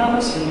your own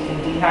hummus, or you can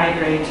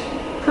dehydrate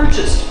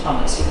purchased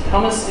hummus.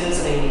 Hummus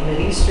is a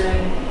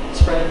Mideastern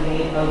spread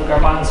made of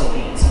garbanzo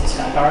beans. It's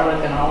got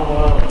garlic and olive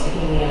oil and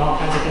tahini and all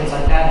kinds of things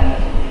like that in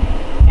it.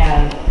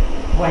 And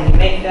when you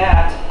make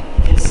that,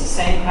 it's the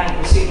same kind of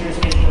procedure as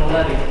making a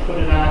letter. You put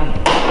it on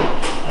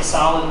a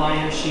solid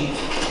liner sheet,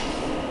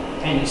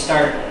 and you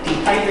start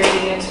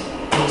dehydrating it,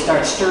 and you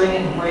start stirring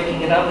it and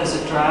breaking it up as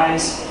it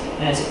dries.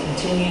 And as it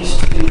continues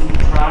to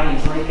dry, you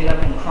break it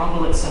up and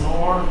crumble it some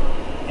more.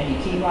 And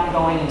you keep on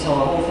going until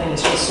the whole thing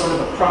is just sort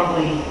of a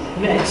crumbly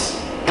mix,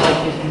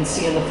 like you can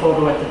see in the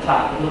photo at the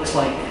top. It looks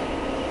like,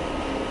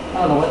 I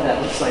don't know what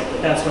that looks like,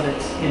 but that's what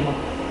it's, you know,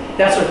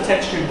 that's what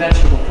textured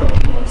vegetable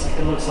protein looks like.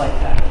 It looks like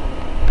that.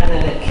 And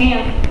then at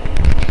camp,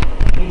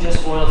 you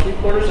just boil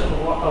 3/4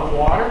 of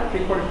water,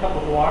 3/4 cup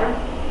of water.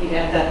 You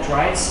add that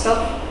dried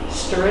stuff,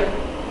 stir it,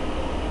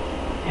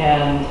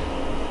 and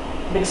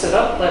mix it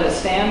up, let it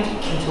stand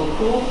until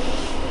cool,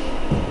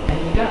 and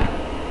you're done.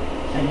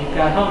 And you've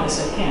got hummus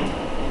at camp.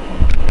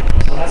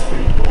 So that's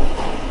pretty cool.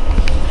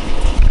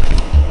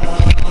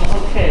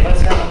 Okay,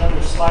 let's have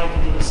another slide to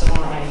give you some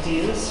more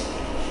ideas.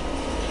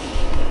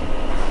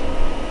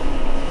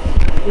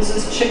 This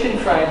is chicken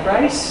fried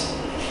rice,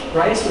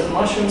 rice with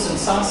mushrooms and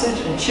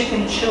sausage, and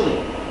chicken chili.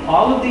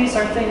 All of these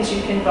are things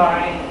you can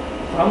buy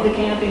from the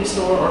camping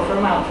store or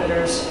from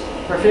outfitters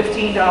for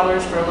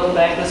 $15 for a little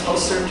bag that's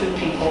supposed to serve 2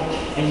 people,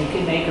 and you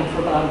can make them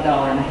for about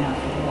 $1.50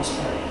 for the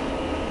most part.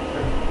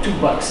 Or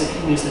 $2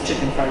 if you use the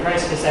chicken fried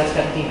rice, because that's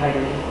got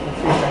dehydrated and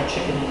freeze-dried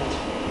chicken in it.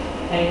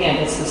 And again,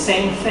 it's the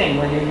same thing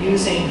where you're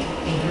using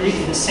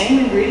the same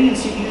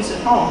ingredients you use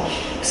at home,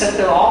 except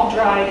they're all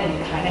dried and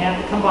you kind of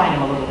have to combine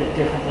them a little bit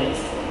differently.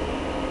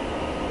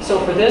 So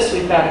for this,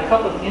 we've got a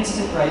cup of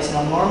instant rice.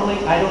 Now normally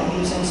I don't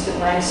use instant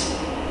rice,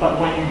 but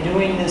when you're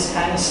doing this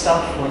kind of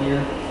stuff, when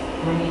you're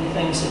bringing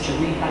things that you're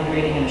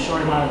rehydrating in a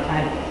short amount of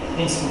time,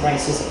 instant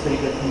rice is a pretty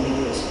good thing to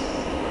use.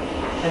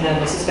 And then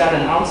this has got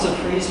 1 ounce of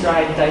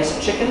freeze-dried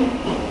diced chicken.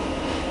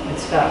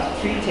 It's got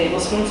 3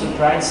 tablespoons of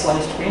dried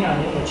sliced green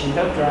onion, which you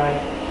have dried,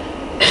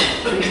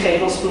 3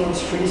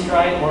 tablespoons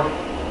freeze-dried or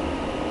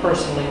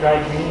personally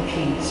dried green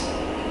peas,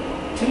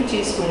 2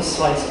 teaspoons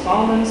sliced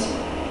almonds,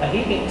 a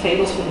heaping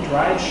tablespoon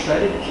dried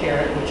shredded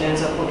carrot, which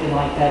ends up looking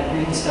like that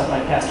green stuff I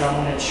passed around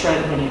when it's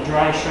shredded. When you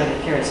dry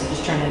shredded carrots, they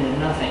just turn into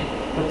nothing,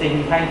 but they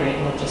rehydrate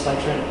and look just like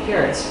shredded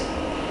carrots.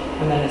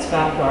 And then it's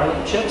got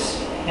garlic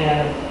chips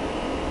and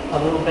a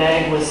little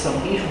bag with some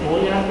beef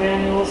bouillon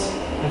granules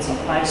and some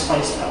 5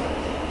 spice powder.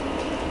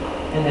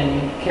 And then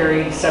you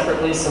carry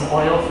separately some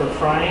oil for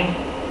frying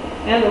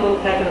and a little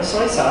packet of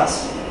soy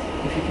sauce,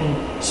 if you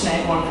can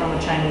snag one from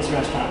a Chinese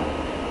restaurant.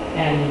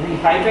 And you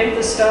rehydrate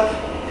the stuff,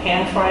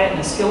 pan fry it in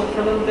a skillet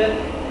for a little bit,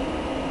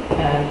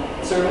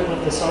 and serve it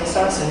with the soy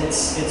sauce, and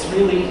it's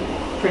really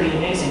pretty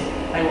amazing.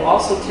 I will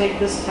also take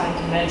this time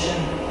to mention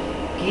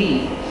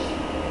ghee,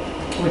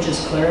 which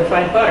is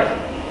clarified butter.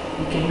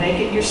 You can make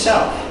it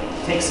yourself.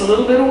 It takes a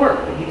little bit of work,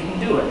 but you can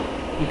do it.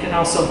 You can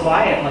also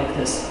buy it like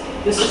this.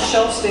 This is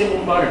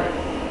shelf-stable butter.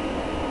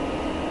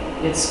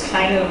 It's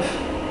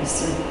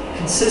the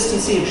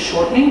consistency of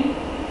shortening.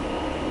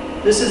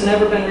 This has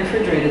never been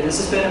refrigerated. This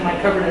has been in my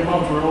cupboard at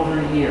home for over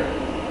a year.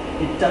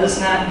 It does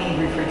not need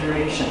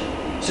refrigeration.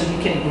 So you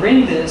can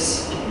bring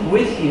this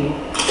with you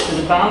to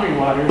the Boundary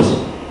Waters.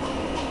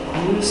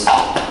 Use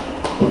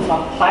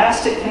a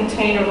plastic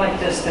container like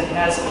this that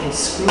has a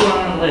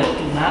screw-on lid.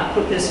 Do not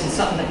put this in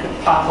something that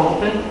could pop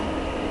open,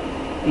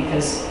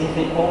 because if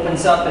it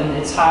opens up and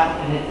it's hot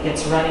and it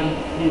gets runny,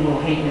 you will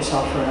hate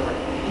yourself forever.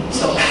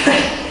 So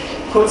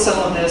put some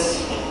of this,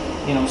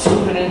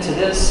 scoop it into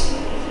this,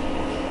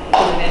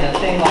 put it in a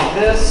thing like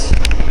this,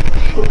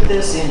 put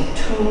this in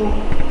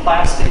 2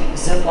 plastic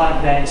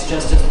Ziploc bags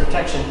just as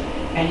protection,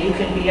 and you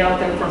can be out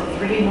there for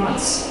 3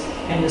 months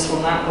and this will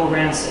not go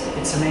rancid.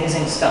 It's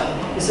amazing stuff.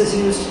 This is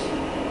used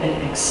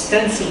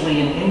extensively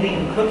in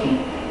Indian cooking.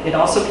 It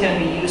also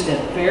can be used at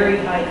very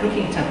high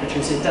cooking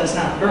temperatures. It does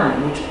not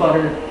burn, which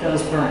butter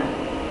does burn.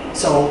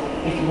 So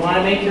if you want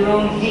to make your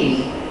own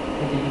ghee,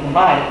 you can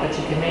buy it, but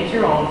you can make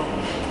your own.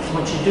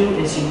 What you do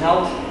is you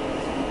melt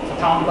a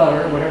pound of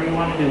butter, whatever you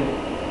want to do,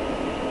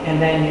 and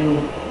then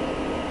you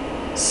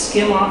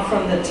skim off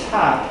from the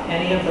top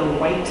any of the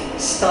white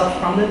stuff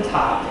from the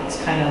top.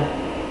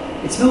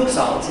 It's milk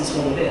solids is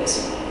what it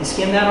is. You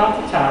skim that off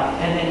the top,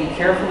 and then you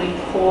carefully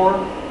pour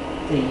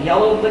the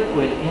yellow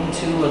liquid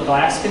into a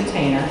glass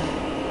container,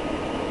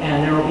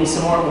 and there will be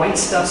some more white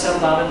stuff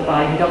settled out at the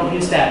bottom. You don't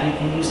use that. You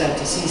can use that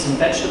to season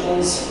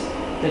vegetables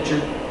that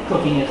you're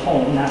cooking at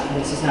home.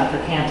 This is not for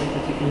camping,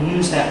 but you can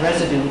use that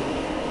residue.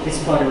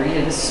 It's buttery,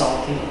 it is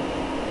salty.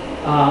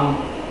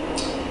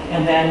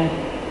 And then,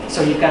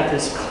 so you've got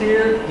this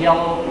clear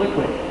yellow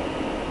liquid.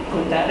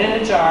 Put that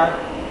in a jar,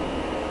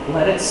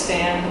 let it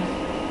stand,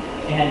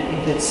 and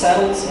if it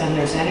settles and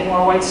there's any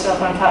more white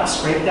stuff on top,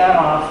 scrape that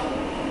off,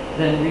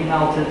 then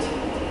remelt it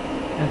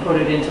and put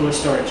it into a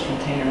storage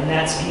container. And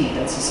that's ghee.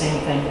 That's the same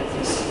thing that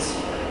this is.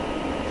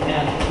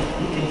 And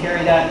you can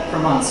carry that for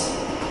months.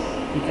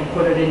 You can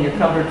put it in your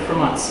cupboard for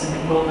months and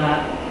it will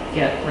not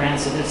get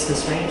rancid. It's the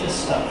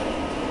strangest stuff.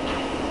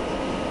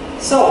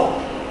 So,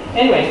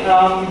 anyway,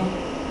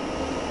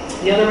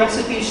 the other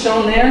recipes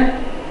shown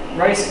there,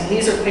 rice, and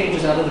these are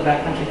pages out of the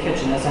Backcountry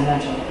Kitchen, as I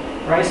mentioned.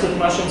 Rice with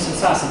mushrooms and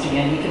sausage.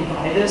 Again, you can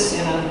buy this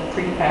in a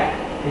pre-pack,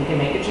 or you can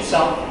make it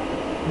yourself.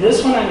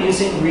 This one I'm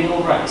using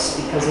real rice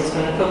because it's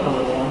going to cook a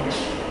little longer.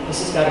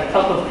 This has got a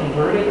cup of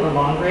converted or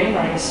long grain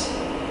rice,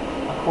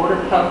 a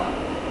 1/4 cup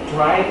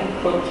dried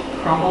cooked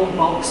crumbled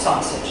bulk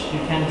sausage. You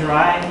can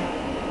dry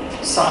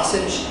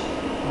sausage,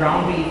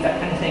 ground beef,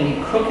 that kind of thing.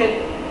 You cook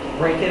it,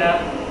 break it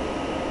up,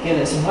 get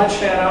as much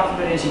fat off of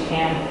it as you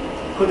can,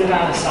 put it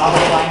on a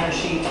solid liner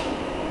sheet,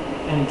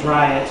 and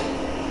dry it.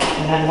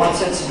 And then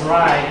once it's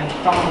dry and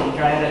crumbled,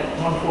 dry it at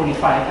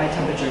 145, high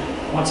temperature.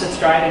 Once it's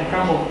dried and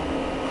crumbled,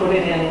 put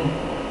it in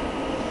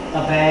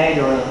a bag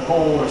or a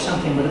bowl or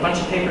something with a bunch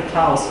of paper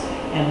towels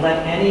and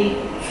let any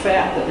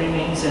fat that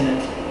remains in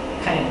it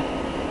kind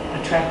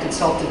of attract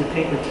itself to the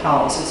paper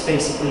towels. It's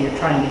basically you're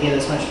trying to get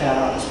as much fat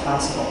out as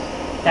possible.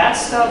 That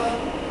stuff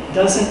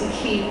doesn't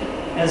keep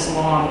as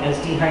long as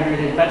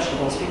dehydrated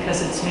vegetables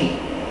because it's meat,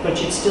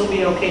 but you'd still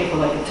be okay for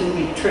like a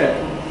 2-week trip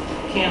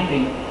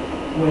camping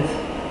with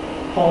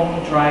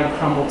home dried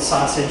crumbled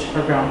sausage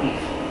or ground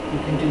beef. You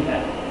can do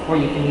that. Or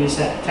you can use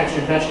that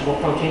textured vegetable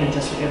protein and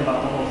just forget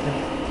about the whole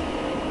thing.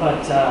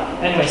 But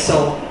anyway,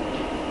 so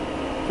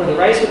for the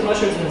rice with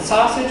mushrooms and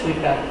sausage, we've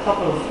got a cup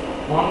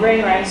of long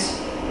grain rice,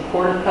 a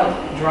 1/4 cup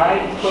dried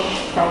cooked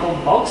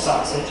crumbled bulk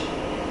sausage,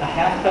 a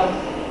 1/2 cup,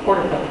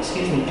 1/4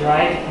 cup,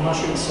 dried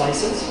mushroom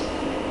slices,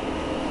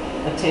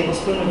 a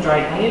tablespoon of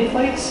dried onion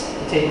flakes,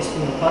 a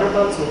tablespoon of butter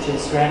buds, which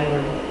is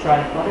granular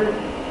dried butter,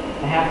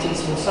 a 1/2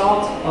 teaspoon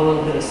salt, a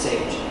little bit of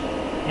sage.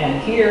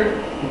 And here,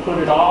 you put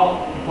it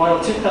all, you boil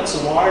 2 cups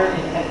of water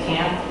at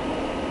camp,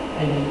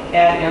 and you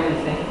add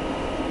everything.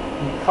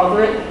 You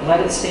cover it, let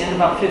it stand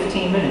about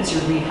 15 minutes.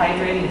 You're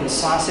rehydrating the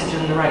sausage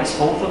and the rice.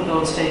 Both of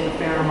those take a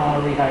fair amount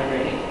of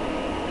rehydrating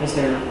because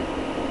they're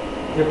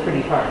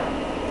pretty hard.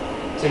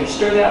 So you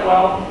stir that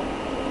well,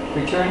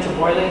 return to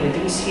boiling,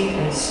 reduce heat,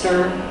 and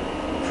stir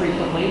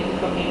frequently,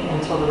 cooking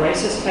until the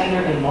rice is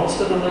tender and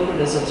most of the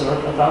liquid is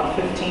absorbed, about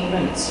 15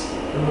 minutes.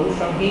 Remove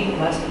from heat,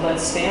 let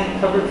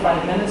stand covered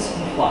 5 minutes,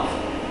 and fluff.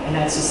 And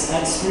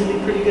that's really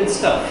pretty good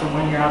stuff for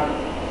when you're out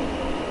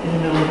in the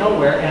middle of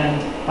nowhere,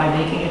 and by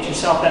making it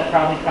yourself, that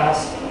probably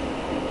costs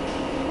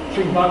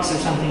 $3 or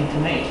something to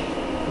make,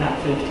 not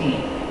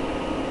 15.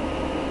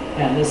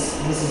 And this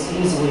is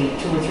easily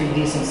 2 or 3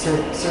 decent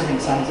serving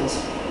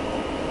sizes.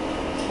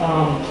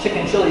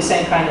 Chicken chili,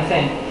 same kind of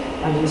thing.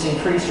 I'm using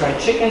freeze-dried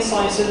chicken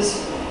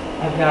slices.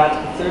 I've got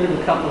 1/3 of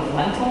a cup of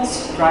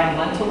lentils, dried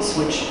lentils,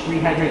 which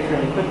rehydrate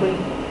fairly quickly.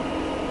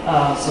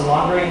 Some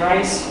long grain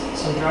rice,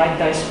 some dried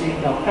diced green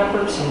bell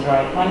pepper, some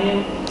dried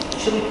onion,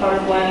 chili powder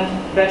blend,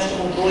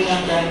 vegetable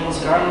bouillon granules,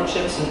 garlic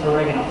chips, and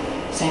oregano.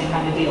 Same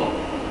kind of deal.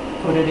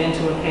 put it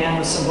into a pan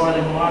with some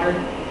boiling water,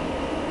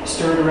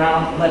 stir it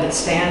around, let it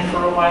stand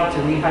for a while to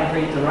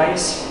rehydrate the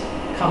rice,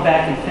 come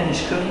back and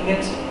finish cooking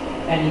it,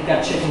 and you've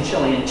got chicken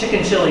chili. And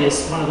chicken chili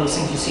is one of those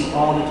things you see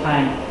all the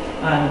time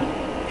on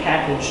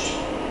packaged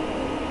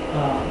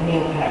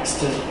meal packs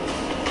that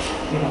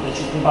you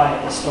can buy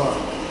at the store.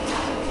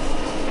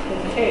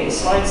 Okay,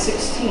 slide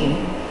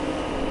 16.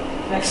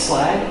 Next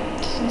slide.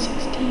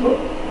 16. Oh,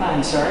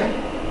 I'm sorry.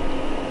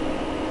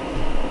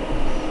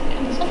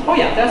 Oh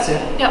yeah, that's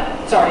it.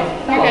 Yep. Sorry.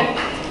 You're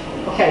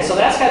good. Okay, so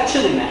that's got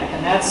chili mac,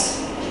 and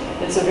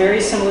it's a very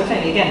similar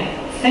thing. Again,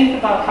 think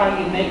about how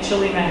you make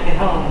chili mac at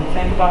home, and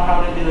think about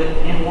how to do it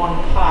in one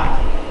pot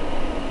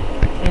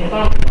in the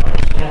boundary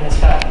waters. And it's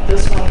got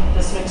this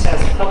mix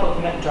has a cup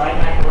of dried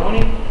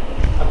macaroni,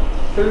 a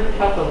third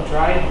cup of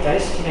dried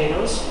diced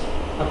tomatoes,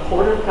 a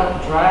quarter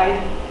cup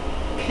dried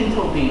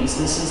pinto beans.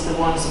 This is the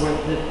ones where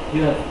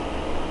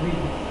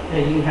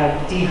you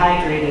have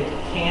dehydrated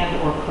canned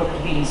or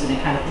cooked beans and they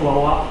kind of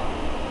blow up,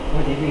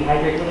 where they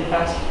rehydrate really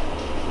fast.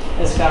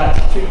 It's got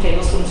 3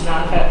 tablespoons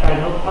non-fat dried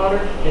milk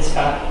powder. It's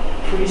got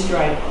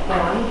freeze-dried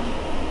corn,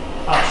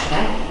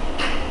 optional,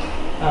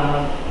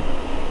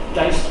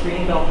 diced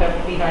green bell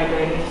pepper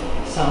dehydrated,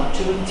 some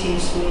 2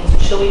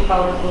 teaspoons chili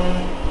powder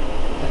blend,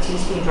 a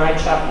teaspoon dried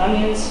chopped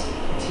onions,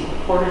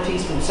 quarter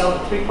teaspoon celery,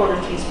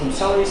 3/4 teaspoon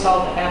celery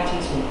salt, a half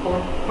teaspoon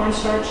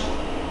cornstarch,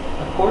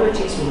 a quarter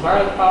teaspoon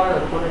garlic powder,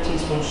 a quarter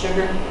teaspoon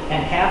sugar,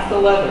 and half the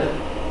leather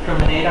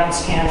from an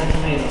 8-ounce can of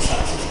tomato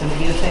sauce. It's going to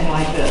be a thing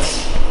like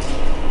this.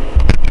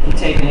 You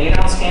take an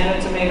 8-ounce can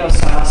of tomato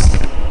sauce,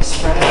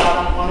 spread it out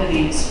on one of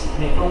these,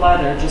 make a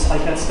leather just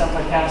like that stuff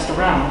I passed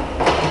around,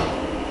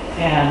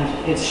 and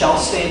it's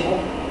shelf stable.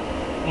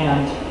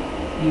 And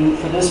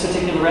for this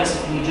particular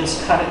recipe, you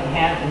just cut it in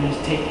half and you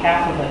take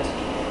half of it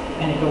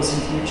and it goes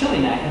into your chili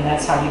mac, and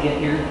that's how you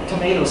get your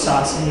tomato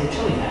sauce in your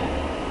chili mac.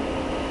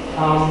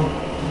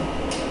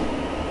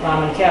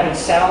 Ramen cabbage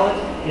salad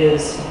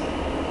is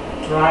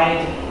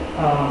dried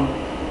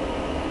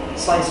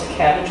sliced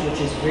cabbage, which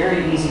is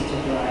very easy to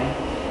dry.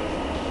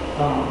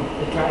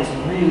 It dries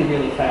really,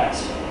 really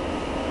fast.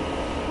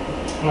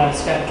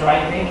 It's got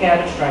dried green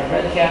cabbage, dried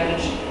red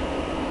cabbage,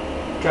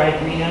 dried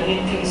green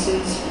onion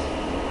pieces,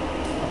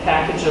 a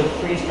package of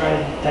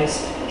freeze-dried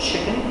diced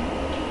chicken,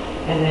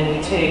 and then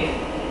you take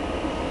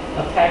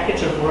a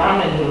package of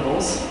ramen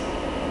noodles,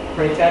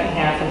 break that in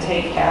half and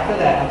take half of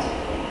that,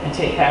 and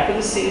take half of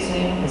the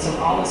seasoning and some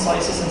almond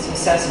slices and some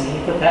sesame.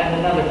 You put that in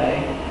another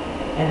bag,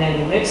 and then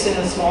you mix in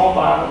a small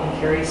bottle and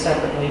carry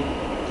separately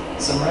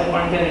some red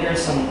wine vinegar,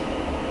 some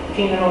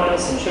peanut oil,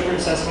 some sugar,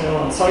 sesame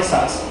oil, and soy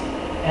sauce.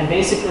 And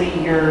basically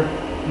you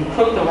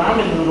cook the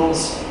ramen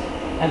noodles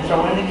and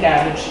throw in the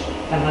cabbage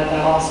and let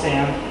that all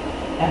stand,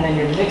 and then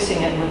you're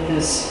mixing it with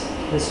this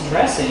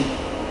dressing.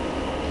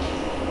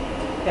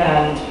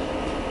 And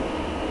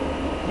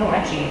no,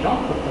 actually, you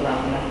don't cook the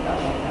ramen. I forgot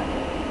about that.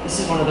 This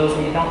is one of those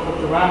where you don't cook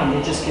the ramen.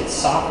 It just gets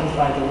softened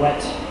by the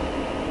wet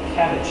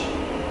cabbage.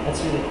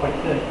 That's really quite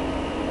good.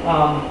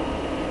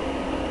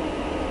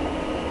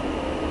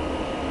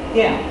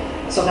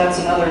 Yeah, so that's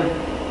another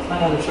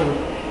sort of...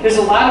 There's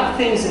a lot of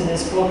things in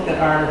this book that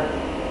are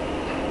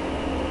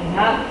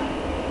not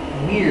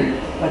weird,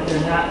 but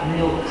they're not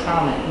real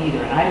common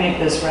either. And I make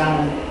this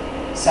ramen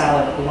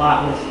salad a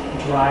lot with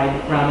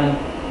dried ramen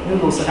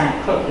noodles that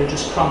aren't cooked. They're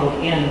just crumbled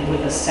in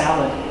with a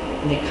salad,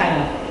 and they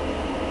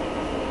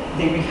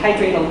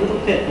rehydrate a little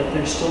bit, but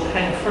they're still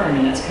kind of firm,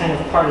 and that's kind of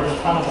part of the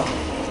fun of them.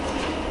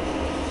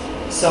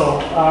 So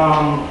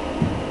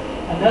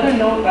another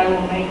note I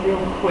will make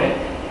real quick.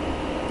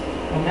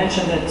 I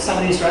mentioned that some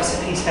of these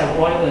recipes have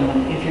oil in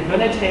them. If you're going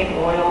to take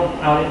oil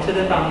out into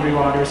the boundary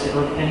waters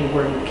or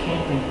anywhere you're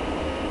camping,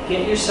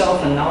 get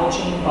yourself a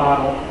Nalgene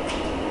bottle.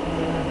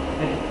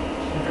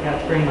 I forgot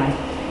to bring mine.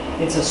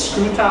 It's a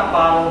screw top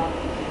bottle.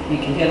 You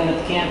can get them at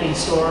the camping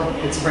store.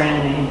 It's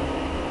brand name.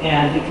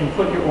 And you can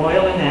put your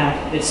oil in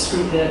that. That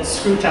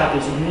screw top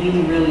is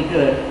really, really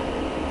good.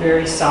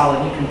 Very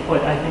solid. You can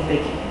put, I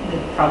think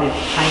probably a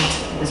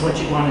pint is what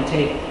you want to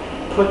take.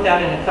 Put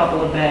that in a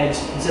couple of bags,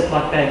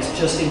 Ziploc bags,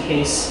 just in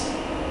case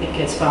it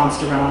gets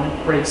bounced around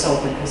and breaks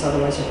open, because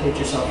otherwise you'll hate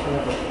yourself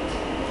forever.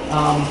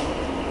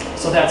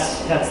 So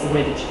that's the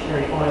way that you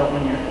carry oil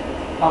when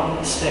you're out in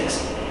the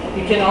sticks.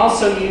 You can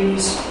also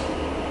use,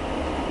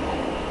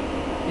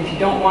 if you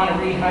don't want to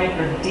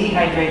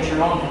dehydrate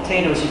your own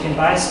potatoes, you can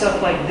buy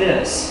stuff like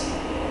this,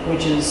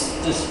 which is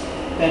just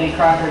Betty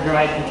Crocker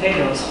dried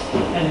potatoes.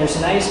 And there's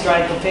nice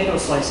dried potato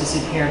slices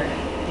in here.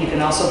 You can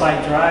also buy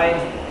dried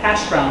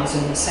hash browns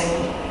in the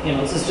same,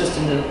 this is just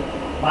in the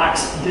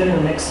box dinner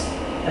mix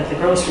at the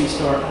grocery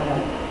store.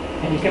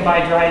 And you can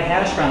buy dried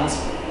hash browns,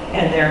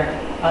 and they're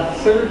a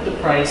third the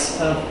price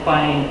of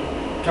buying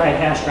dried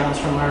hash browns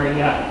from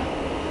REI.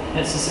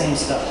 It's the same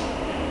stuff.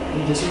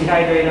 You just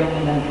rehydrate them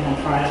and then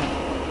fry them.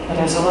 And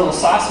there's a little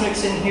sauce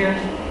mix in here,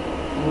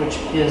 which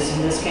is,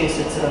 in this case,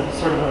 it's a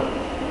sort of a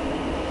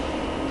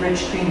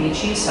rich, creamy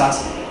cheese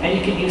sauce. And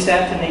you can use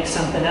that to make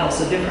something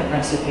else, a different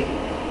recipe.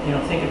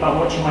 Think about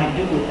what you might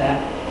do with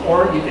that.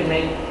 Or you could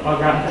make au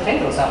gratin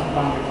potatoes out in the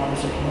boundary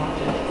waters if you want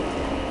to.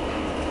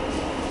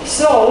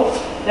 So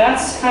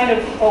that's kind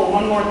of, oh,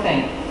 one more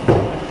thing.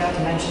 I forgot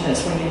to mention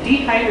this. When you're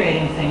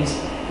dehydrating things,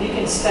 you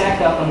can stack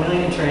up a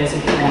million trays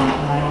if you want,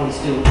 and I always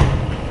do.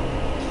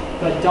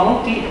 But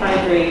don't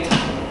dehydrate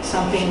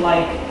something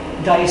like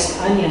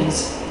diced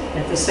onions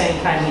at the same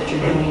time that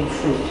you're doing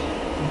fruit.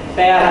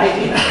 Bad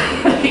idea,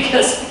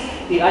 because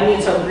the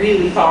onions are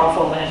really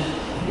powerful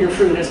and your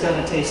fruit is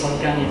going to taste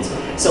like onions.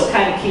 So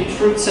kind of keep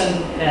fruits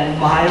and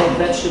mild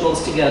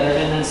vegetables together,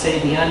 and then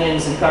save the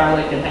onions and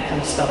garlic and that kind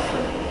of stuff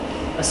for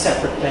a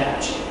separate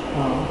batch.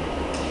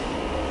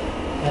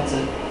 That's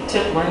a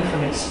tip learned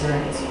from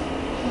experience.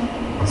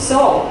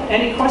 So,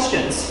 any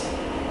questions?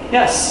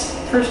 Yes,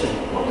 Kirsten.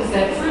 What was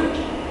that fruit?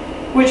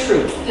 Which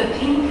fruit? The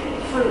pink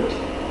fruit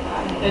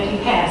that he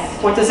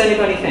passed. What does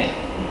anybody think?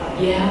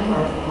 Yam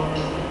or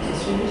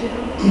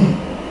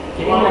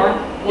Give me more.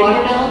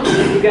 watermelon?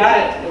 You got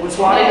it. It was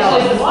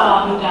Actually, it was watermelon.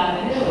 mom who got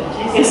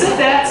it. Isn't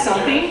that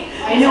something?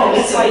 I know.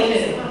 It's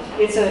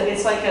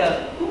like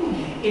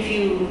if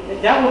you,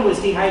 that one was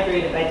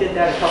dehydrated. I did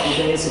that a couple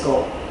days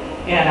ago,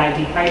 and I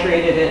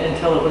dehydrated it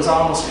until it was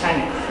almost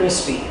kind of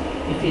crispy.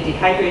 If you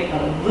dehydrate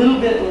a little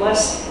bit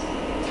less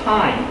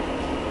time,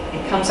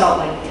 it comes out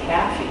like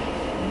taffy.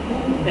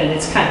 And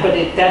it's kind of,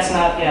 but that's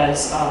not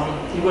as,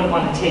 you wouldn't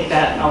want to take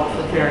that out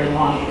for very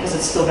long because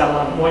it's still got a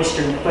lot of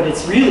moisture in it. But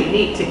it's really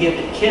neat to give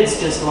it. Kids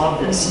just love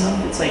this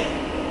stuff. It's like,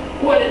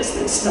 what is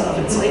this stuff?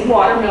 It's like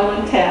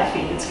watermelon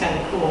taffy. It's kind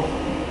of cool.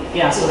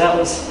 Yeah, so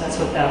that's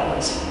what that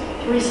was.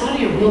 Teresa, how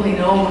do you really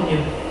know when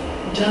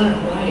you've done it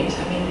right?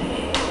 I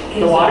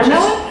mean, The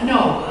watermelon?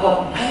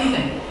 No,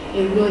 anything.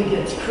 It really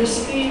gets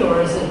crispy,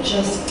 or is it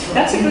just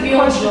That's a good feel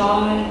question.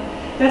 dry?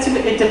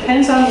 It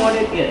depends on what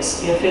it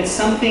is. If it's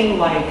something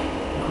like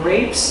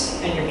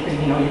grapes and you're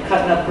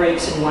cutting up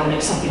grapes and you want to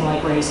make something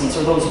like raisins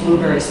or those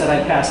blueberries that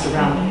I passed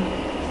around,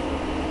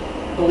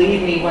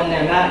 believe me, when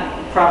they're not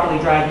properly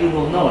dried, you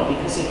will know it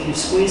because if you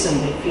squeeze them,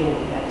 they feel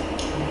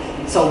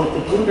wet. So with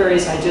the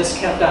blueberries, I just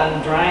kept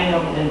on drying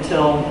them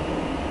until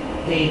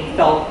they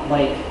felt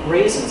like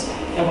raisins.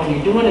 And when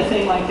you're doing a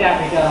thing like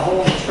that, you've got a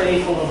whole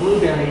tray full of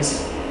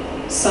blueberries.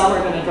 Some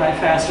are going to dry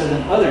faster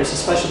than others,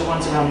 especially the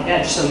ones around the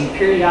edge. So you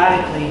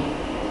periodically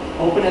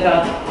open it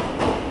up,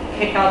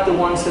 pick out the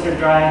ones that are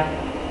dry,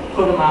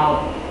 put them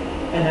out,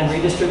 and then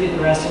redistribute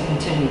the rest and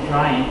continue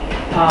drying.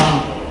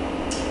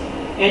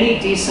 Any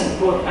decent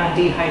book on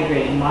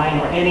dehydrating, mine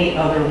or any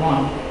other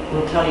one,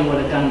 will tell you what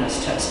a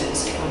doneness test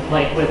is.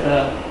 Like with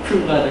a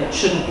fruit leather, it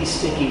shouldn't be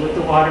sticky. With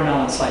the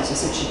watermelon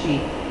slices, it should be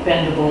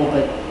bendable,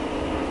 but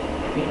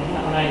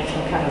when I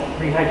kind of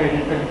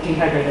rehydrated or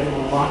dehydrated a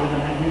little longer than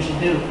I usually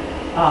do.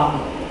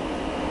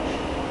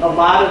 A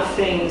lot of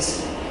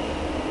things,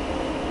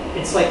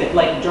 it's like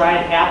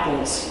dried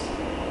apples.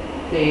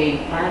 They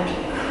aren't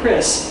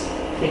crisp,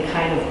 they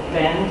kind of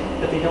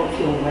bend, but they don't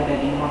feel wet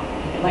anymore.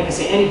 And like I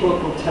say, any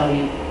book will tell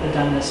you the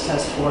doneness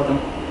test for them,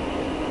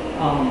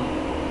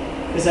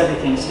 because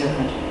everything's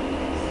different.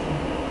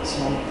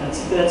 So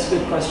that's a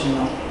good question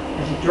though.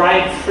 And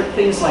dried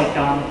things like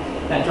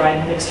that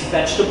dried mixed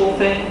vegetable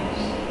thing,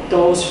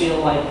 those feel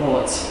like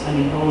bullets. I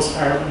mean, those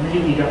are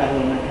really dry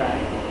when they're dry.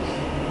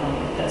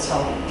 That's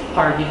how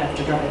hard you have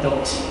to dry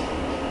those.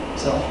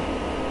 So,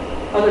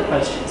 other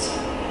questions?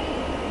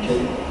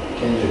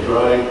 Can you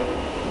dry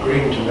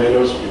green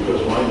tomatoes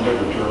because mine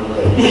never turn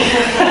red?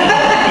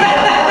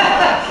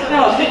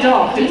 No, they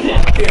don't. Here.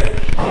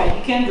 Yeah,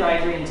 you can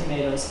dry green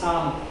tomatoes.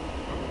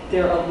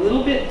 They're a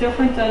little bit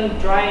different than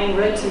drying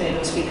red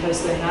tomatoes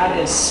because they're not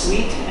as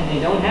sweet and they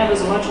don't have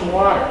as much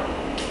water.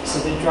 So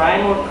they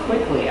dry more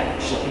quickly,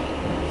 actually.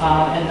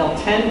 And they'll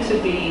tend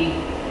to be,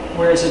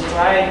 whereas a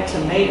dried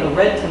tomato, a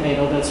red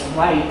tomato that's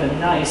ripe and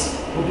nice,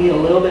 will be a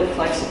little bit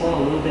flexible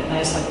and a little bit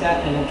nice like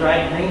that. And a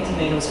dried green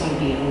tomato is going to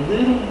be a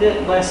little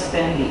bit less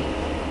bendy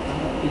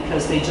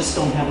because they just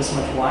don't have as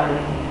much water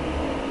in them.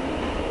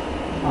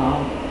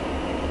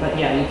 But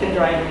yeah, you can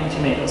dry green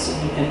tomatoes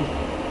and you can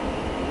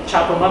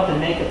chop them up and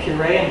make a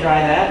puree and dry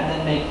that and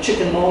then make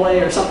chicken mole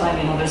or something.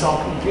 You know, there's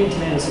all green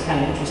tomatoes are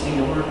kind of interesting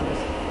to work with.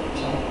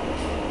 So,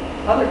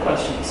 other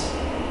questions?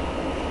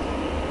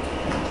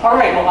 All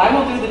right, well, I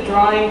will do the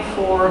drawing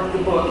for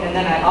the book, and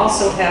then I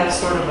also have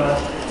sort of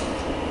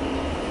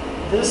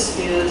this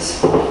is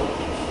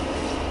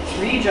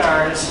 3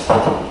 jars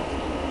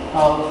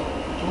of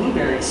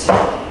blueberry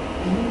syrup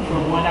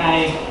from when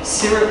I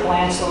syrup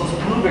blanched those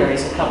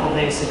blueberries a couple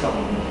days ago.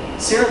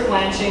 Syrup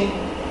blanching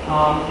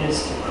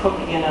is to cook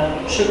in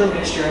a sugar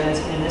mixture,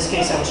 and in this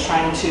case I was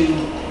trying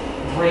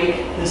to break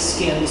the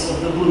skins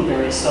of the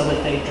blueberries so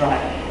that they dry.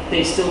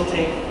 They still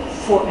take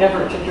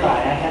forever to dry.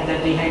 I had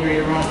that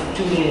dehydrator around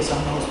for 2 days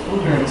on those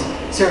blueberries.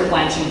 Syrup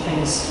blanching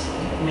things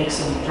makes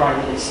them dry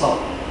really slow.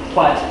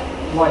 But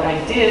what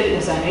I did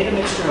is I made a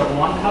mixture of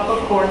 1 cup of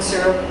corn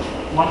syrup,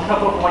 1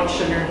 cup of white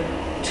sugar,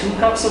 2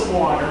 cups of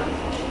water,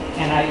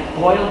 and I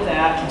boiled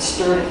that and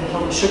stirred it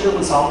until the sugar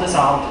was all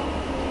dissolved.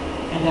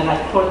 And then I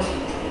put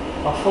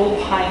a full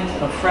pint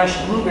of fresh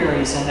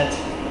blueberries in it,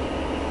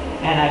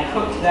 and I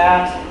cooked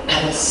that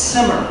at a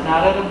simmer,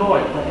 not at a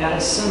boil, but at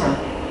a simmer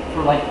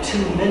for like 2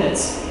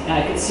 minutes, and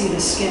I could see the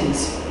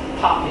skins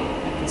popping.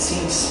 I the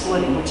seams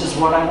splitting, which is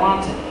what I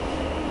wanted.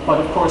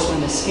 But of course, when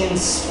the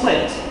skins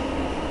split,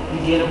 you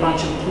get a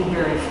bunch of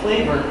blueberry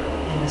flavor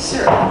in the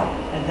syrup.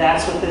 And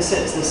that's what this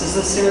is. This is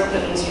the syrup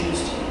that was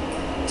used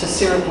to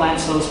syrup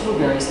blanch those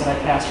blueberries that I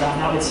passed around.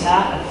 Now, it's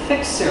not a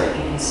thick syrup.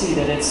 You can see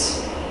that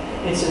it's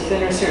a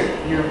thinner syrup.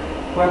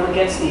 Whoever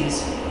gets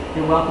these,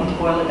 you're welcome to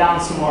boil it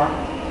down some more.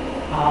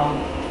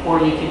 Or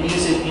you can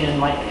use it in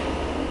like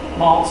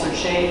malts or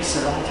shakes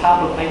or on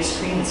top of ice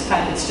cream.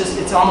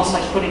 It's almost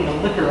like putting the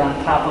liquor on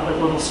top of a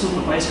little scoop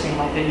of ice cream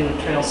like they do at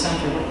Trail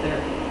Center with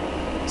their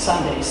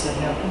sundaes. They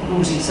have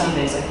boozy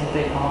sundaes, I think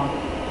they call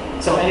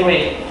them. So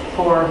anyway,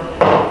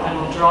 I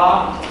will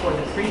draw for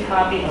the free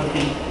copy of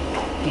the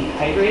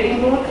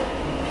Dehydrating book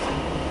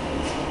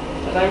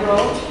that I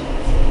wrote.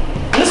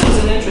 This was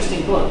an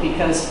interesting book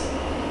because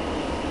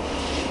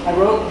I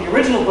wrote the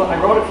original book.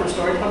 I wrote it for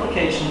Story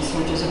Publications,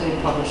 which is a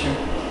big publisher,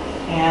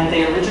 and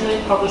they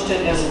originally published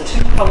it as a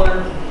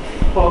 2-color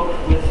book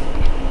with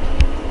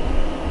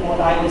what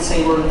I would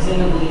say were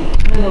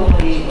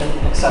minimally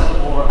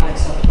acceptable or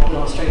unacceptable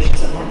illustrations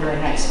that weren't very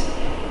nice.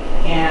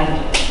 And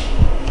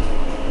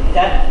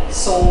that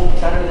sold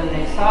better than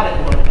they thought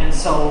it would. And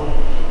so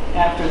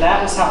after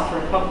that was out for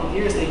a couple of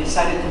years, they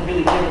decided to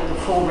really give it the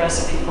full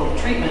recipe book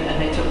treatment, and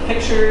they took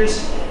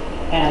pictures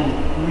and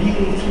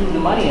really threw the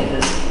money at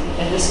this.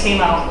 And this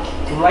came out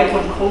right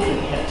when COVID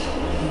hit.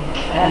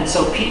 And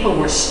so people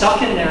were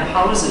stuck in their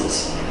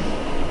houses,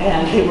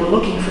 and they were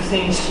looking for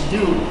things to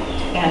do.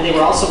 And they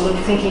were also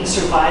thinking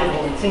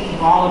survival and thinking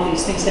all of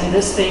these things. And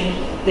this thing,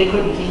 they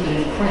couldn't keep it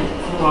in print.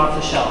 It flew off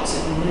the shelves.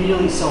 It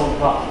really sold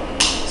well.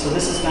 So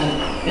this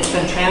it's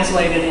been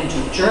translated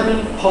into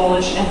German,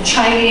 Polish, and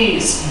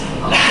Chinese.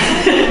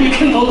 You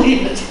can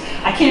believe it.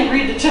 I can't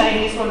read the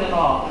Chinese one at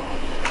all.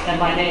 And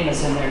my name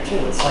is in there too.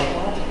 It's like,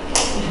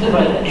 what?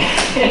 But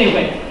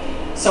anyway,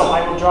 so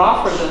I will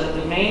draw for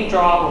the main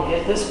draw. We'll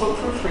get this book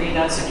for free.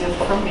 That's a gift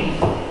from me.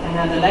 And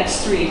then the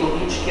next 3 will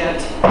each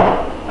get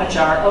a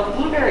jar of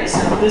blueberry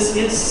syrup. This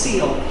is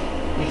sealed.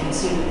 You can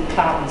see that the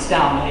top is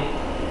down.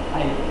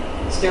 I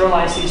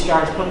sterilized these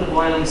jars, put the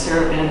boiling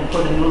syrup in, and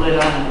put a new lid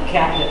on and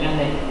capped it, and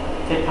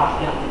they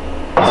popped down.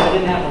 So I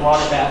didn't have the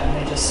water bath, and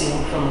they just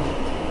sealed from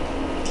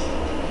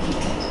heat.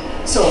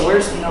 So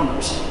where's the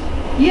numbers?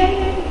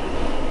 Yay!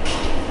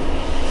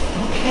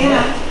 Okay.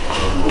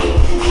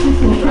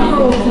 Drum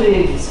roll,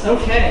 please.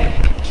 Okay.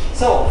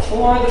 So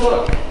for the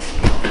book.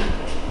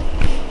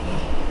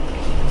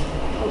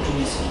 Oh,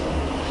 geez.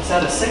 Is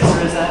that a 6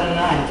 or is that a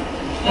 9?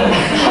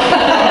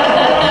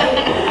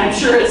 I'm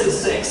sure it's a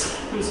 6.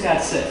 Who's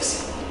got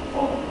 6?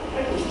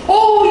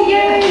 Oh,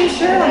 yay,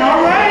 Sharon,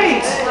 all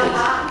right.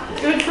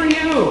 Good for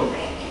you.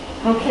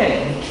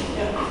 Okay.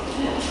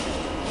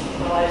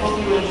 Well, I hope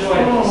you enjoyed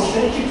this. Oh,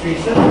 thank you,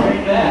 Teresa. Very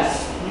You bet.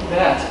 You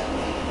bet.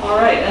 All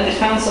right, and the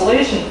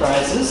consolation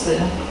prizes, the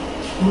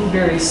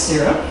blueberry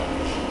syrup.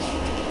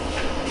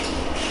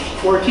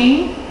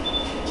 14.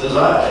 Says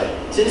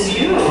I. Tis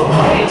you.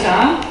 Okay,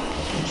 Tom.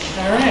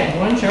 All right,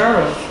 1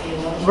 jar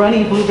of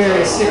runny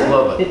blueberry syrup.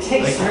 Love it. It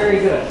tastes Thank you. very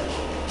good.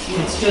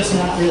 It's just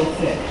not real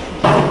thick.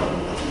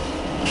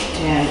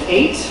 And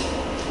 8.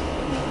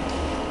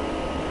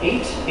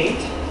 8.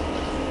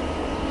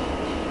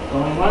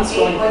 Going once,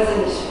 going. 8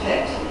 wasn't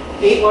picked.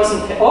 8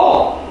 wasn't picked.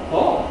 Oh,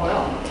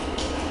 well.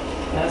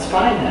 That's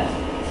fine then.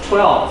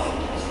 12.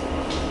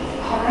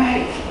 All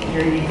right,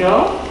 here you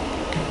go.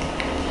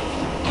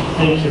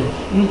 Thank you.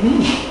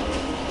 Mm-hmm.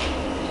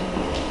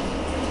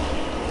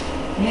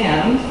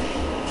 And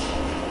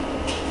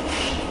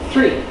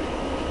 3.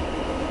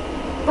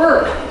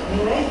 Burke.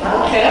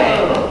 Okay.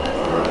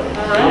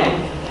 All right.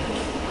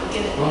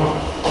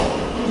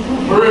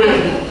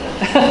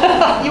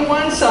 You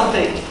won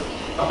something.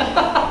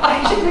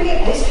 I should bring an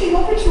ice cream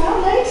over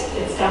tomorrow night.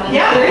 It's coming.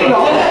 Yeah, there you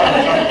go.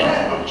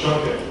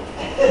 Chunk it.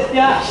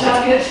 Yeah,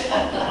 chug it.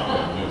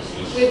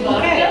 With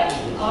vodka?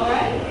 Okay. All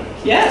right.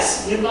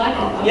 Yes. With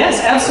vodka? Yes,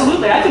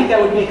 absolutely. I think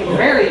that would make a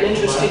very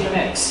interesting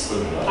mix.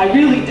 I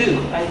really do.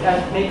 I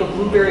make a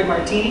blueberry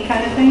martini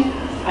kind of thing.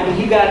 I mean,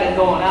 you got it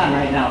going on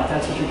right now, if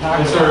that's what you're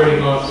talking It's about. already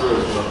gone through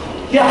as well.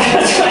 Yeah,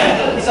 that's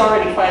right. He's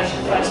already 5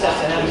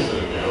 steps ahead of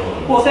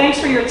me. Well, thanks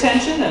for your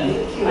attention,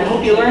 and I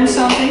hope you learned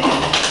something.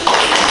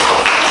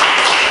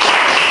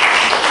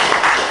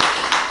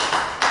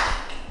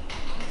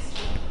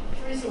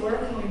 Teresa, where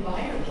can we buy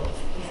your book?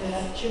 Is it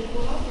at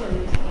Chik-Wauk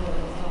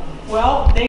or? Well, they